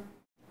Kafka.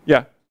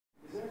 Yeah.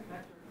 Is there a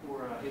connector for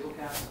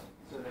Hazelcast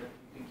so that you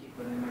can keep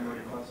an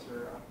in-memory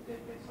cluster up to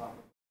date based off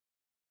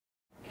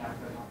of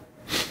Kafka?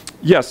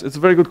 Yes, it's a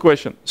very good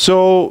question.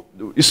 So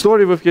the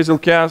story with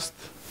Hazelcast,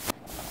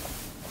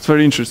 it's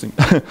very interesting.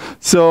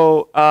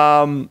 So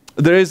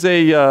there is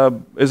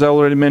as I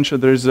already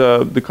mentioned, there is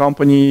the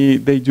company,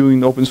 they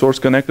doing open source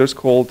connectors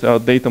called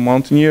Data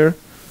Mountaineer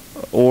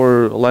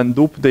or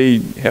Landup. They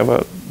have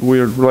a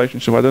weird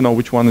relationship. I don't know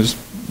which one is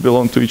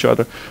belong to each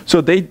other.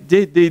 So they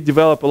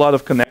develop a lot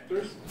of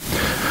connectors.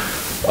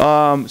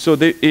 So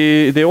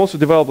they also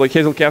develop like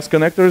Hazelcast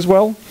connector as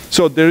well.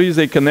 So there is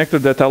a connector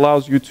that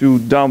allows you to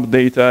dump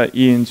data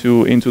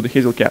into the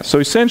Hazelcast. So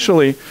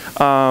essentially,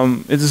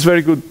 it's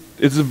very good.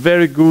 It's a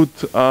very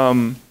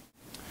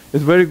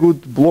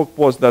good blog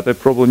post that I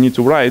probably need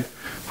to write.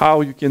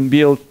 How you can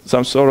build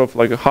some sort of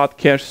like a hot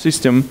cache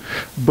system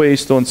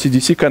based on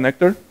CDC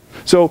connector.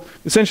 So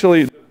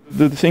essentially,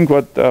 the thing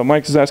what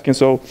Mike is asking.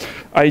 So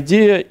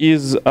idea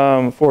is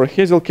for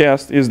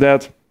Hazelcast is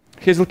that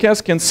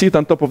Hazelcast can sit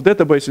on top of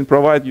database and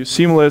provide you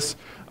seamless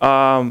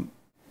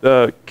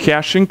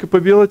caching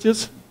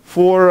capabilities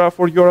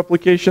for your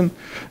application,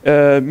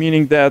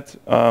 meaning that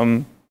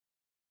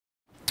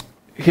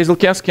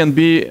Hazelcast can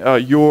be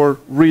your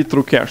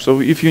read-through cache.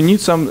 So if you need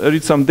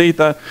read some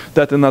data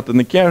that are not in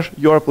the cache,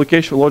 your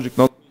application logic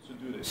not needs to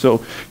do this. So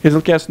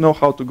Hazelcast know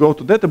how to go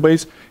to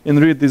database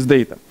and read this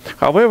data.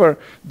 However,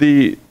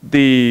 the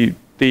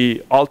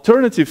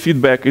alternative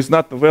feedback is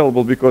not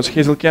available because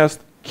Hazelcast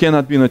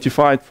cannot be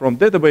notified from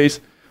database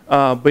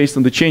based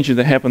on the changes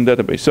that happen in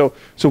database.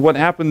 So what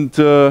happened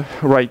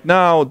right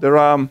now, there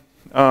are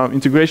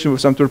integration with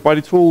some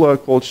third-party tool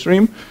called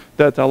Stream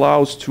that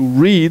allows to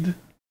read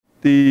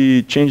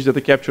the change data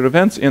capture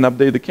events and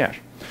update the cache.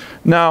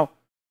 Now,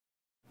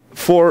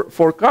 for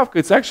Kafka,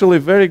 it's actually a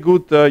very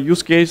good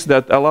use case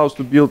that allows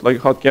to build like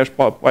hot cache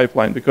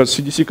pipeline because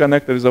CDC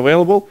connector is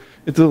available.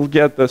 It will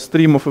get a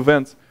stream of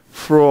events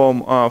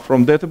from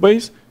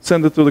database,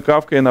 send it to the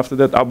Kafka, and after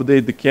that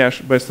update the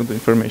cache based on the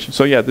information.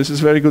 So yeah, this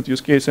is a very good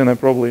use case, and I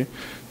probably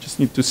just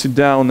need to sit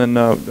down and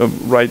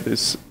write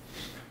this.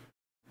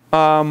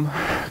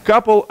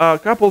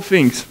 Couple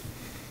things.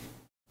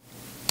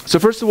 So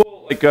first of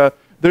all, like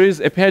there is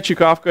Apache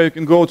Kafka. You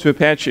can go to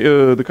Apache,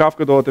 the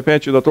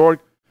kafka.apache.org,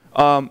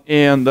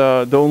 and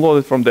download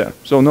it from there.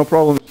 So no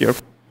problem here.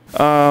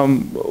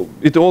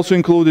 It also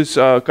includes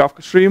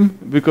Kafka Stream,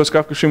 because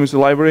Kafka Stream is a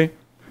library,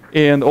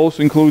 and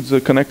also includes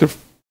the connector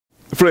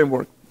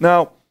framework.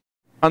 Now,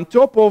 on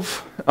top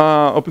of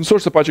open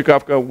source Apache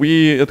Kafka,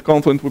 we at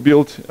Confluent, we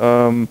built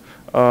some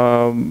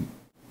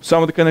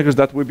of the connectors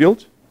that we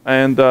built,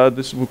 and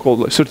this we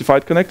call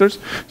certified connectors.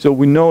 So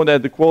we know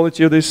that the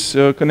quality of these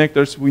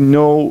connectors, we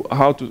know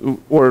how to,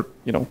 or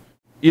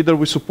either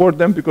we support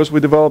them because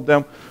we developed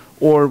them,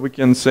 or we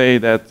can say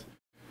that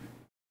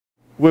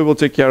we will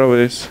take care of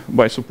this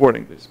by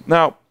supporting this.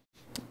 Now,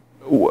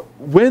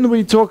 when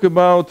we talk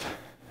about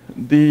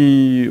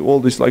all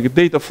this like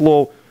data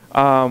flow,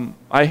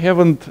 I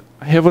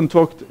haven't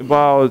talked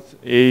about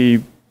a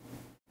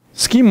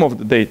scheme of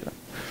the data.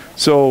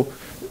 So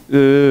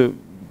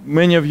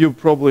many of you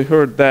probably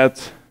heard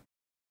that,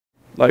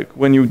 like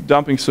when you're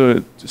dumping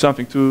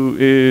something to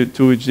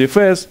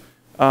HDFS,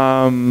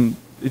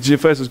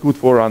 HDFS is good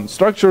for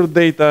unstructured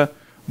data,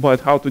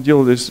 but how to deal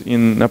with this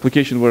in an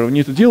application where we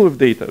need to deal with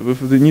data, we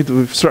need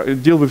to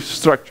deal with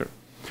structure.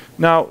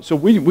 Now, so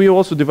we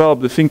also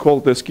developed a thing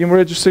called the schema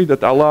registry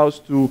that allows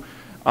to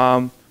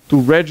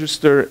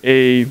register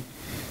a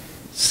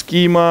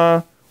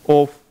schema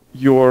of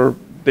your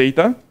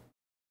data.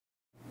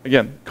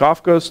 Again,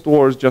 Kafka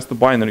stores just a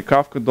binary.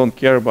 Kafka don't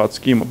care about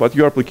schema, but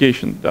your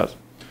application does.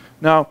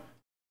 Now,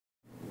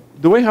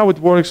 the way how it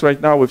works right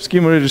now with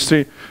schema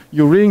registry,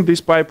 you're reading this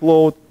pipe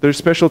load. There's a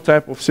special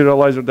type of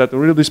serializer that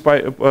will read this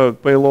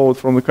payload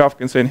from the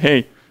Kafka and saying,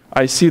 hey,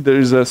 I see there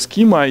is a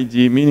schema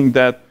ID, meaning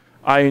that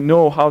I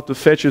know how to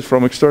fetch it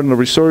from external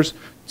resource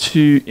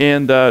to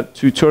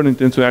turn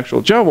it into an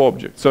actual Java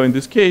object. So in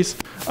this case,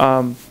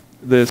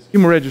 the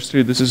schema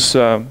registry, this is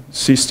a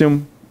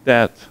system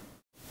that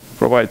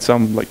provides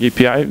some like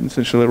API,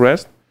 essentially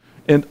REST,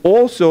 and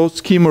also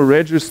schema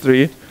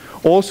registry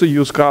also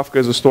use Kafka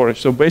as a storage.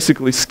 So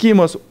basically,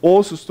 schemas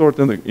also stored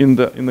in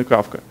the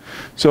Kafka.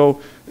 So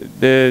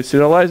the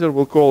serializer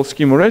will call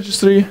schema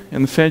registry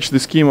and fetch the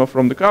schema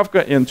from the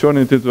Kafka and turn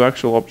it into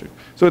actual object.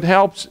 So it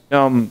helps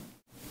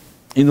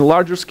in a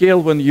larger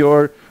scale when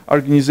your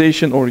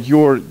organization or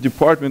your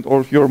department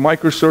or your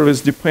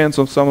microservice depends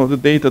on some of the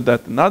data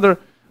that another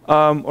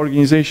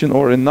organization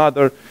or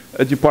another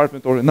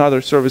department or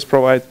another service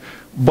provides,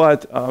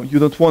 but you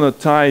don't want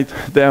to tie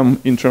them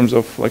in terms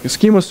of like a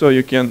schema, so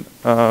you can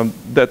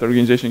that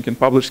organization can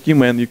publish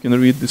schema and you can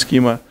read the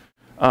schema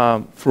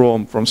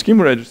from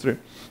schema registry.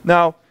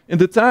 Now, in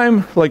the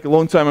time, like a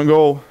long time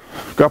ago,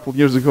 a couple of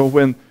years ago,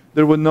 when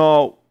there were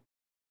no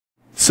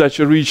such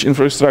a rich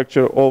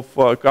infrastructure of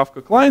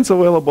Kafka clients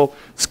available,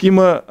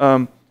 schema,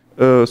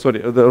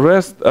 the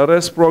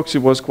REST proxy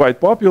was quite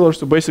popular.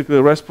 So basically,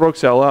 the REST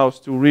proxy allows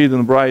to read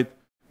and write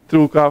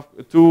through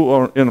Kafka, to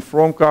or and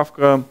from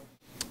Kafka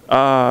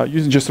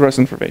using just REST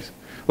interface.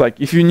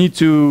 Like if you need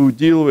to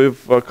deal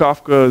with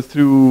Kafka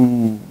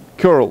through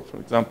curl, for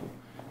example,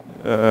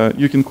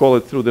 you can call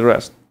it through the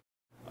REST.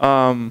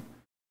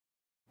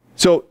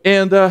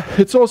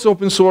 It's also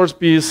open source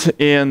piece,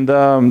 and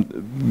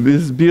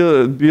it's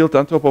built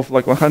on top of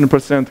like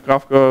 100%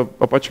 Kafka,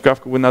 Apache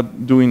Kafka. We're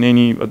not doing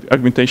any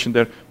augmentation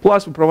there.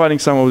 Plus, we're providing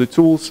some of the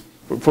tools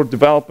for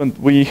development.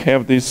 We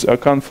have this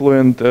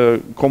Confluent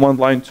command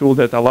line tool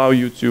that allow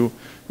you to,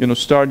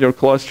 start your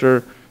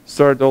cluster,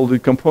 start all the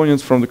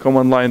components from the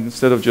command line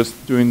instead of just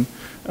doing.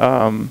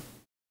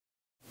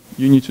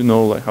 You need to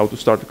know like how to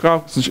start the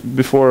Kafka.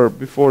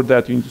 Before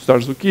that, you need to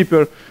start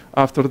Zookeeper.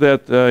 After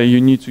that,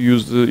 you need to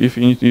use if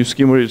you need to use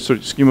schema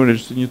registry,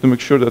 you need to make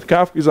sure that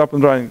Kafka is up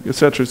and running,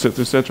 etc.,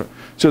 etc., etc.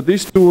 So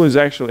this tool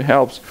actually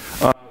helps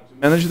to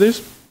manage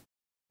this.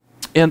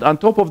 And on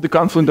top of the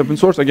Confluent open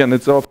source, again,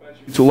 it's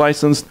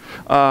licensed,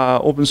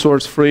 open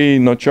source, free,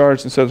 no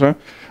charge, etc.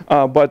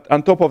 But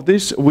on top of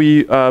this,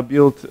 we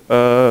built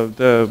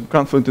the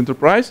Confluent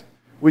Enterprise,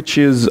 which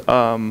is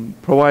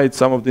provides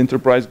some of the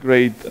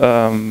enterprise-grade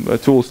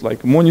tools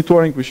like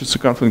monitoring, which is a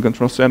Confluent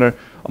Control Center,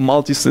 a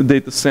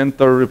multi-data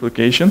center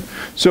replication.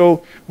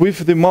 So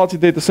with the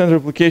multi-data center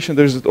replication,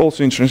 there's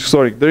also interesting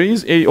story. There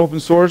is a open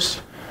source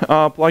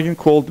plugin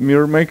called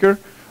Mirror Maker.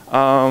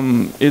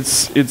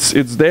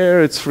 It's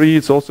there, it's free,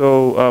 it's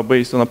also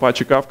based on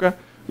Apache Kafka,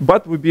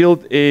 but we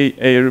built a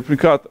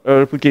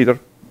replicator.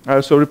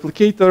 So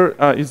replicator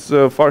is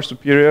far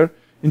superior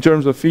in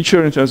terms of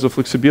feature, in terms of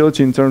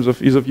flexibility, in terms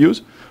of ease of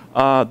use,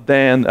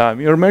 than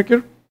Mirror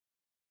Maker.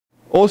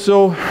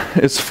 Also,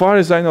 as far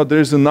as I know,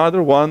 there's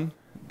another one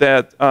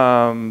that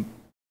called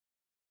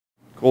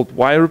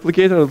Wire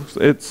Replicator.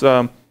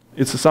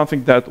 It's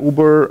something that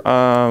Uber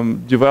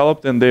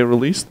developed and they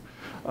released.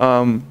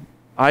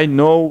 I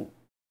know,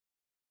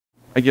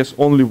 I guess,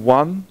 only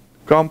one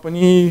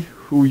company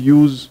who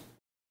use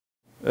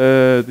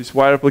this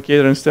Wire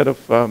Replicator instead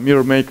of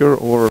Mirror Maker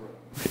or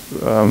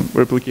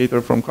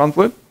replicator from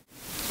Confluent.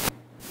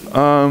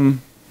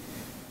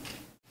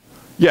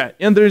 Yeah,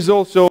 and there is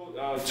also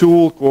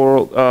tool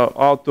called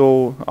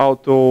auto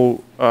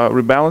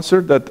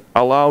rebalancer that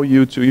allow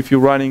you to, if you're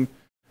running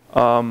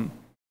Kafka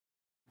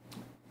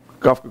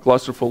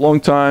cluster for a long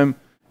time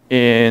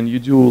and you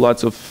do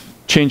lots of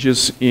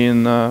changes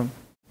in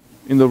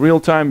the real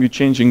time, you're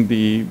changing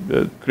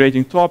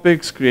creating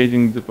topics,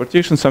 creating the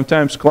partition.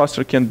 Sometimes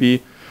cluster can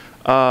be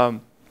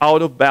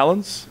out of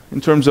balance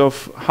in terms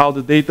of how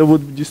the data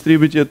would be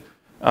distributed.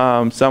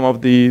 Some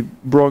of the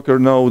broker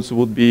nodes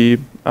would be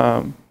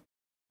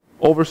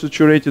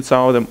oversaturated,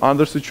 some of them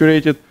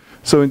undersaturated.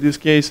 So in this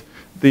case,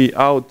 the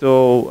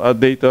auto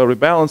data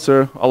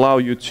rebalancer allow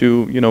you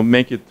to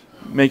make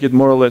it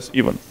more or less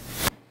even.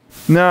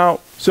 Now,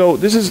 so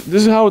this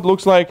is how it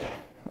looks like.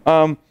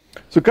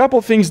 So a couple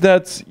of things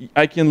that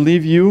I can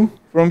leave you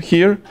from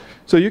here.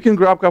 So you can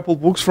grab a couple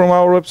books from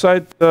our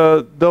website.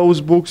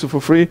 Those books are for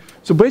free.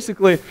 So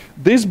basically,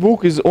 this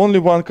book is only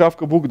one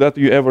Kafka book that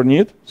you ever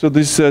need. So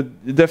this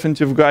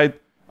definitive guide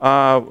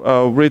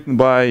written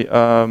by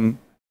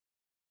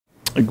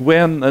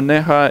Gwen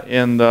Neha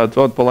and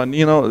Todd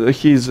Polanino.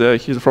 He's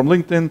from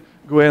LinkedIn.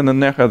 Gwen and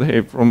Neha,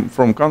 they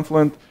from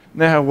Confluent.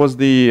 Neha was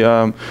the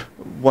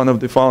one of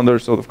the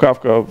founders of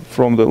Kafka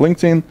from the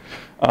LinkedIn.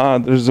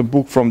 There's a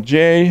book from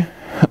Jay,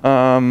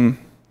 and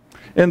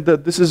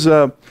this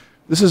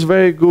is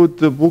very good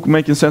book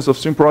making sense of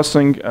stream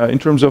processing in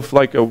terms of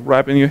like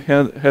wrapping your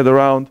head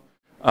around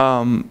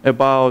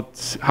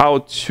about how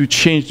to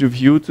change the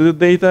view to the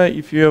data.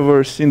 If you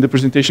ever seen the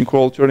presentation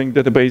called "Turning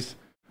Database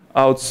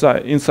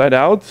Inside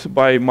Out"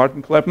 by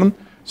Martin Kleppman,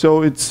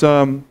 so it's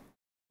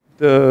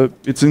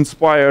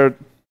inspired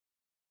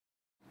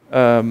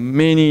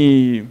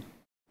many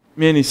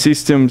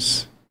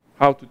systems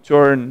how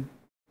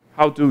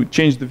to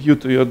change the view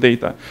to your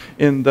data,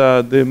 and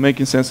the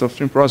making sense of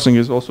stream processing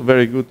is also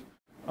very good.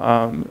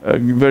 A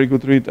very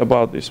good read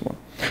about this one.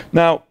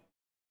 Now,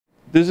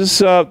 this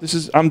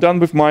is I'm done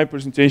with my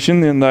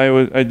presentation, and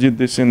I did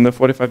this in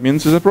 45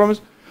 minutes as I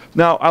promised.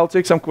 Now I'll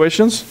take some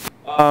questions.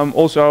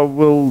 Also, I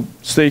will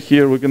stay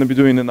here. We're going to be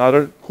doing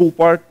another cool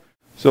part.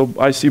 So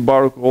I see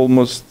Baruch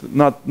almost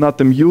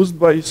not amused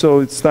by,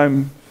 so it's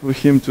time for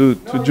him to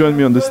join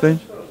me on the stage.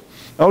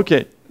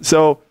 Okay,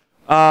 so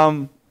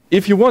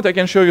if you want, I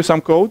can show you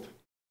some code.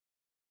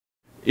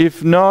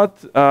 If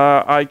not,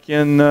 I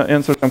can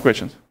answer some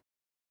questions.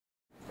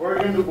 Or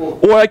you can do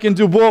both. Or I can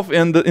do both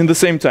in the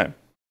same time.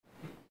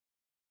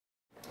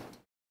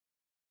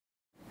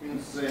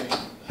 Insane.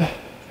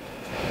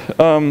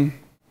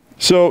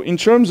 So in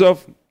terms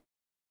of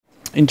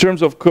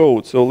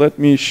code, so let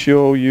me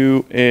show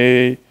you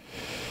in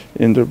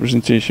the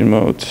presentation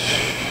mode.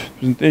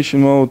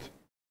 Presentation mode.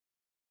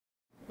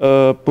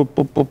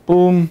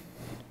 Boom.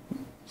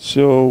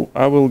 So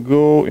I will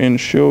go and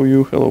show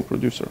you hello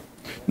producer.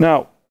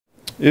 Now,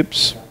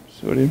 oops,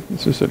 sorry,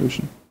 it's a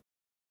solution.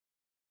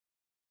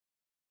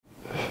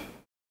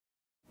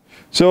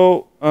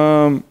 So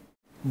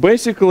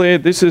basically,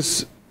 this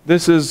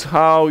is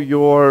how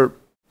your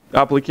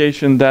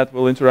application that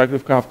will interact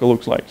with Kafka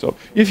looks like. So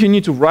if you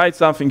need to write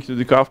something to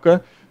the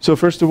Kafka, so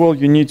first of all,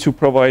 you need to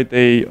provide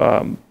a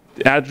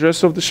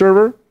address of the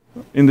server.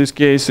 In this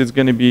case, it's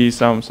going to be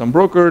some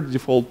broker,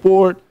 default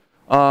port,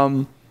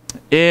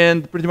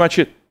 and pretty much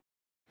it.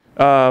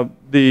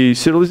 The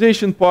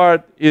serialization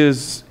part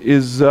is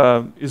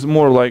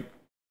more like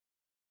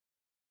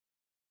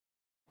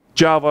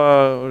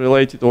Java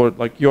related or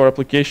like your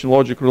application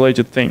logic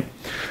related thing.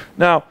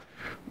 Now,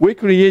 we're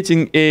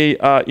creating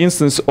a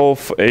instance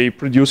of a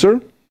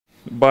producer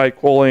by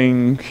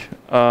calling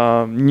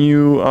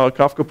new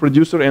Kafka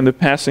producer and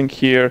passing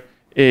here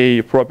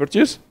a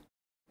properties.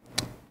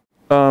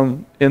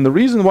 And the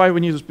reason why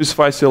we need to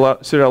specify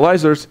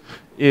serializers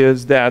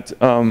is that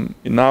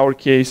in our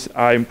case,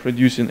 I'm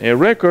producing a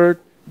record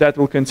that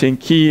will contain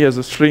key as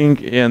a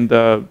string, and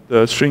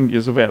the string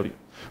is a value.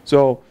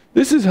 So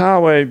this is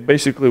how I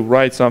basically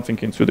write something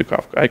into the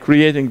Kafka. I'm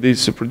creating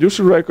this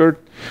producer record,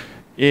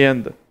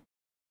 and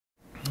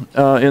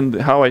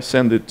how I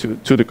send it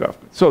to the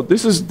Kafka. So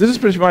this is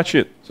pretty much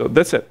it. So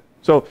that's it.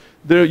 So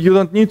you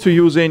don't need to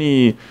use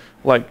any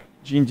like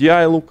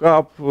GNDI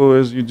lookup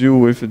as you do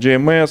with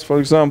JMS, for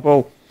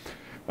example.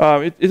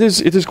 It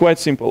is quite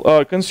simple.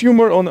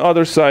 Consumer on the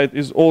other side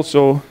is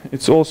also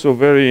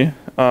very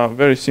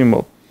very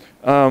simple.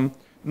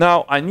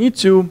 Now I need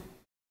to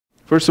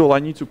first of all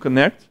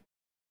connect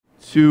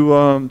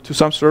to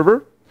some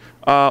server.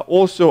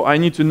 Also, I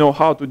need to know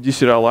how to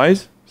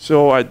deserialize.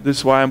 So this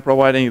is why I'm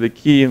providing the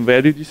key and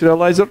value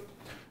deserializer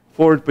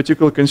for a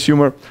particular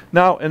consumer.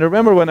 Now, and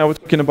remember when I was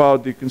talking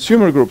about the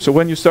consumer group. So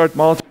when you start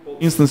multiple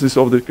instances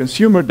of the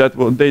consumer, that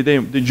will they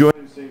join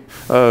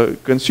the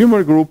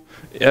consumer group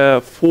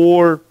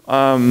for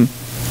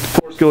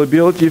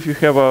scalability. If you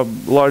have a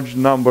large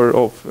number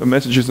of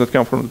messages that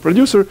come from the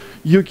producer,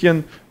 you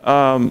can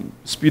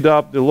speed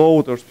up the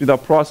load or speed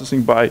up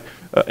processing by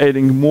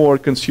adding more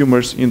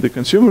consumers in the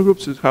consumer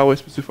groups. This is how I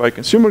specify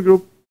consumer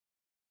group.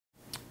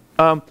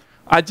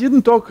 I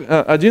didn't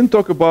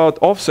talk about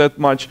offset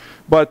much,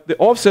 but the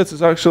offsets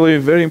is actually a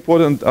very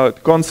important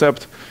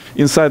concept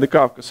inside the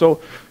Kafka.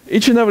 So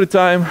each and every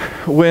time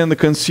when the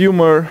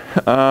consumer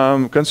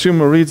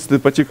reads the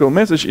particular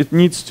message, it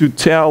needs to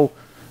tell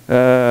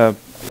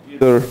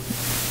either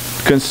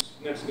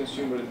next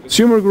consumer in the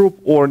consumer group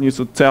or needs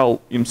to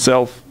tell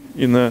himself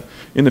in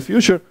the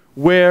future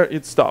where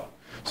it stopped.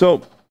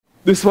 So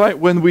this is why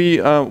when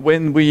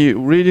we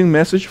reading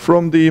message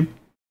from the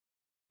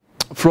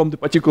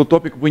particular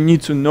topic, we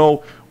need to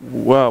know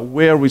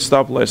where we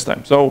stopped last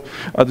time. So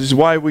this is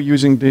why we're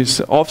using these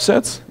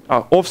offsets.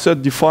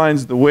 Offset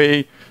defines the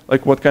way,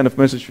 like what kind of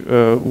message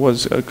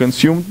was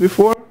consumed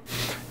before.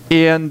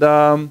 And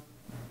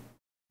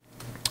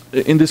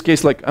in this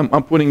case, like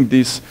I'm putting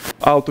this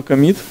auto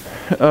commit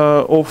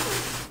of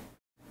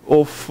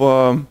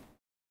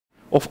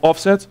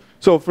offsets.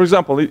 So for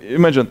example,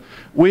 imagine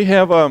we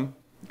have a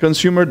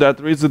consumer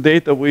that reads the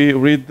data. We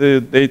read the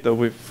data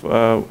with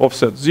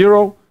offset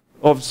 0,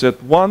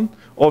 offset 1,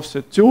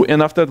 offset 2,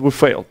 and after that we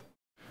failed.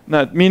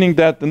 Now, meaning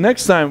that the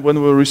next time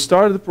when we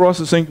restart the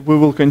processing, we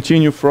will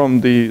continue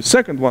from the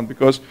second one,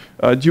 because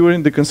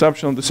during the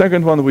consumption of the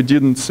second one, we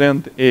didn't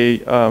send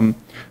a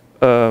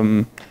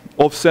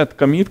offset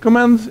commit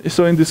command.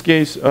 So in this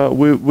case,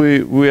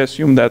 we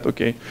assume that,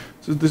 okay,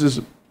 so this is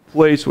a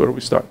place where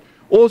we start.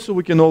 Also,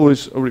 we can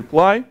always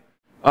reply.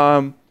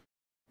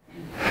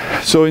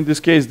 So in this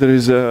case, there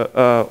is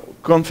a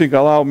config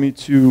allow me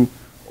to,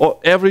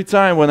 every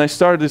time when I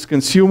start this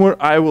consumer,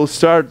 I will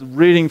start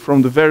reading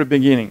from the very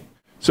beginning.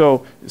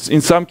 So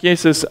in some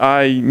cases,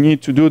 I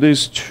need to do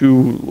this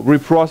to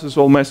reprocess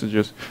all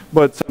messages.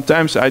 But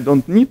sometimes I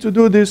don't need to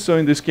do this. So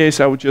in this case,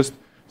 I would just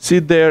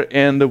sit there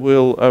and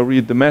will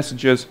read the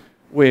messages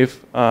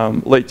with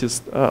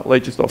latest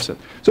offset.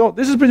 So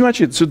this is pretty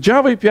much it. So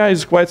Java API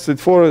is quite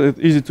straightforward,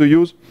 easy to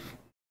use.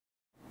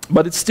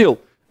 But it's still,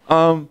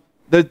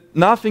 there's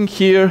nothing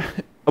here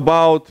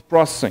about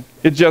processing.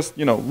 It's just,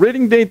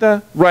 reading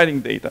data, writing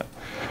data.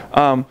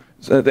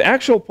 So the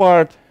actual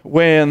part,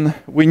 when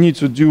we need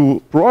to do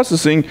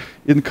processing,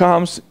 it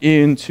comes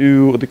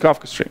into the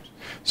Kafka streams.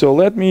 So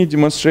let me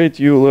demonstrate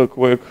you real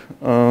quick.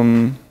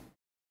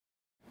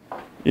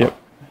 Yep.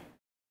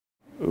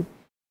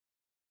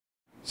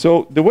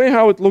 So the way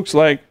how it looks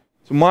like,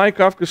 so my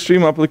Kafka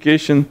stream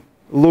application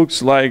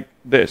looks like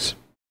this.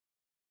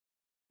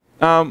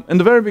 And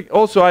the very big,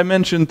 also I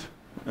mentioned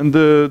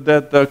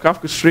that the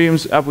Kafka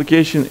Streams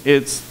application,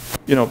 it's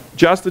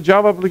just a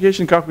Java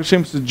application. Kafka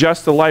Streams is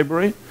just a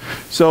library.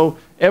 So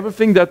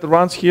everything that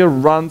runs here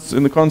runs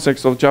in the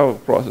context of Java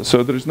process.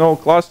 So there is no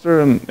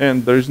cluster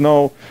and there is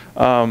no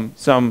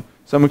some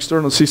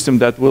external system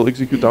that will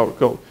execute our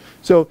code.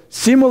 So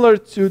similar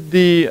to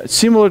the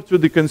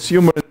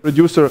consumer and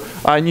producer,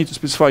 I need to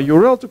specify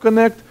URL to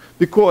connect,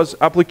 because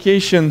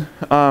application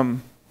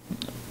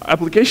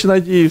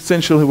ID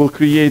essentially will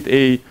create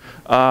a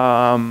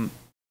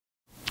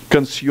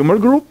consumer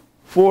group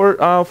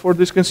for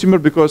this consumer,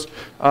 because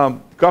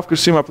Kafka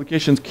Stream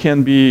applications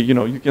can be,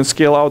 you can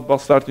scale out by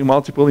starting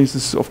multiple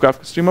instances of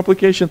Kafka Stream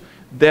application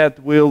that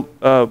will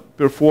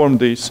perform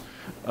this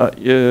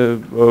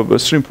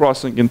stream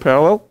processing in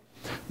parallel.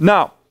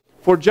 Now,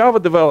 for Java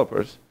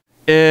developers,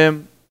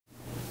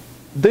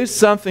 this is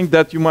something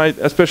that you might,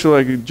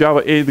 especially like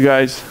Java 8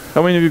 guys.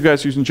 How many of you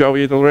guys using Java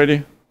 8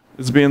 already?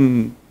 It's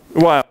been a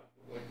while,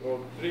 like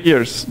 3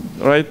 years,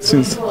 right?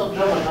 Since Java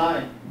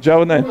 9.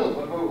 Java 9.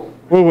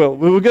 We will.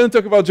 We're going to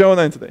talk about Java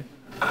 9 today.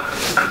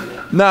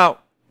 Now,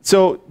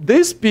 so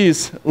this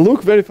piece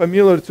looks very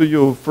familiar to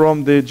you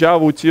from the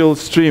Java util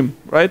stream,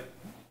 right?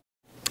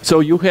 So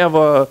you have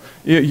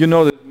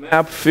the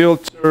map,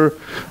 filter,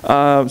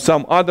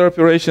 some other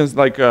operations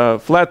like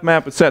flat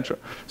map, etc.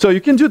 So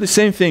you can do the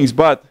same things,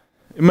 but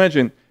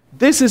imagine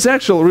this is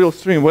actual real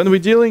stream. When we're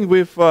dealing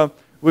with Java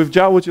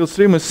util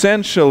stream,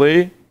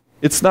 essentially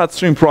it's not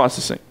stream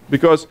processing,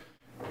 because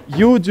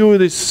you do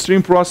this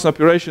stream processing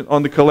operation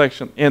on the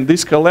collection, and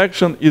this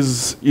collection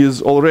is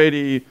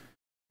already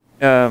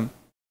there,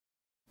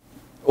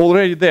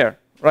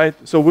 right?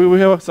 So we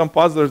will have some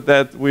puzzlers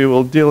that we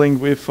will dealing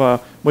with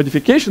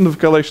modification of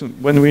collection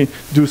when we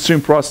do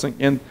stream processing,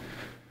 and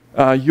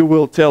you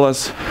will tell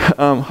us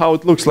how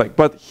it looks like.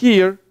 But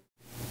here,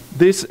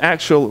 this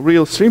actual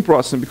real stream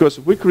processing, because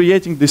we're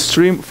creating this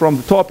stream from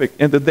the topic,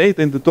 and the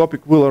data in the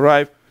topic will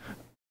arrive,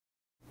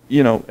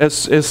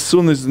 as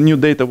soon as the new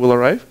data will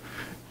arrive.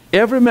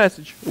 Every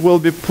message will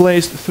be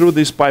placed through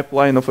this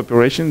pipeline of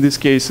operation. In this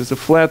case, it's a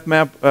flat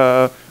map.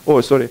 Flat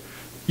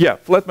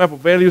map of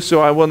values.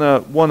 So I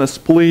wanna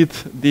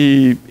split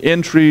the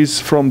entries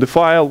from the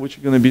file, which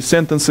are going to be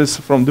sentences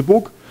from the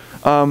book.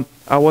 I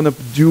want to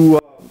do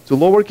to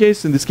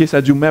lowercase. In this case,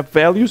 I do map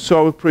values. So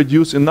I will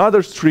produce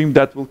another stream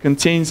that will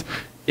contain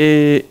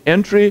a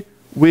entry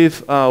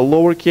with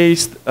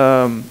lowercase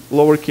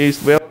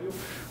value.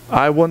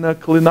 I want to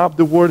clean up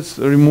the words,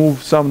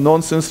 remove some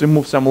nonsense,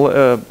 remove some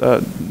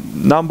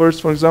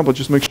numbers, for example,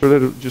 just make sure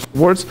that it's just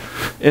words.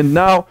 And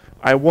now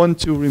I want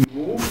to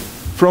remove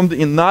from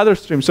another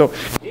stream. So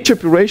each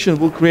operation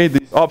will create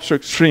this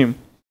abstract stream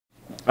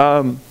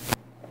of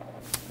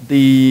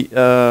the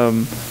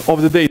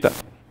data.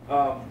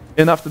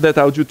 And after that,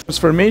 I'll do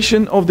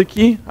transformation of the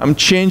key. I'm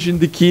changing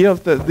the key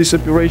of this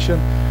operation.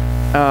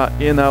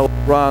 And I'll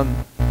run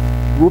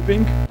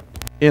grouping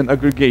and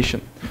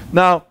aggregation.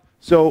 Now,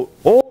 so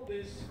all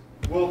this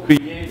will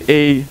create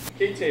a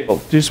key table.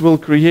 This will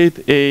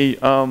create a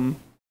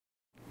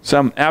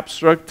some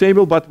abstract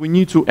table, but we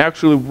need to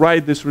actually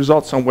write this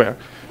result somewhere.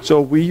 So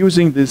we're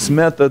using this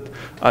method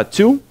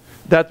 2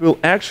 that will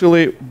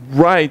actually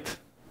write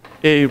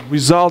a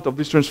result of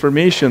this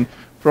transformation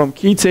from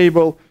key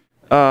table,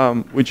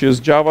 which is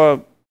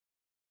Java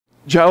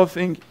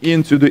thing,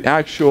 into the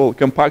actual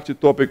compacted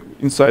topic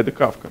inside the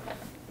Kafka.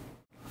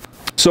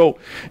 So,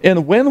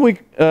 and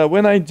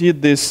when I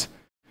did this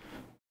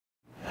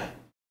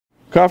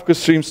Kafka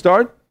stream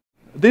start,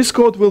 this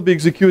code will be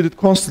executed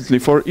constantly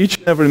for each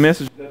and every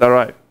message that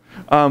arrives.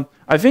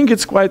 I think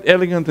it's quite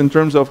elegant in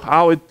terms of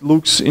how it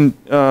looks in,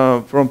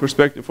 from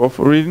perspective of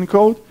reading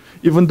code,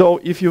 even though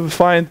if you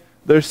find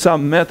there's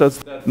some methods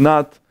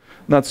that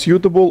not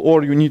suitable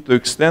or you need to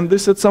extend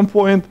this at some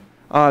point,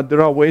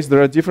 there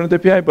are different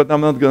API, but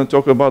I'm not going to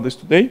talk about this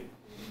today.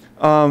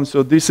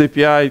 So this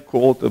API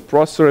called the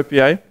processor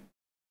API.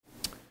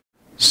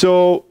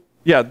 So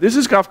yeah, this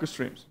is Kafka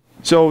streams.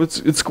 So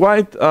it's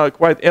quite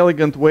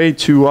elegant way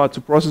to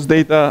process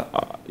data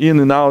in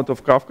and out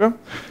of Kafka.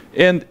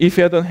 And if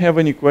I don't have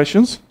any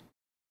questions,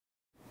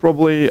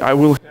 probably I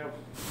will have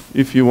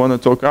if you want to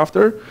talk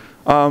after.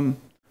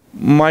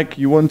 Mike,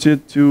 you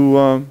wanted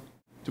to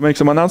make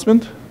some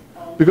announcement?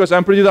 Because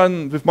I'm pretty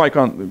done with my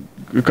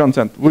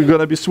content. We're going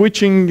to be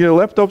switching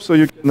laptops so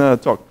you can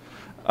talk.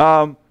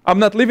 I'm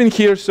not living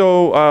here,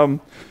 so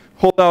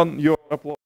hold on your upload.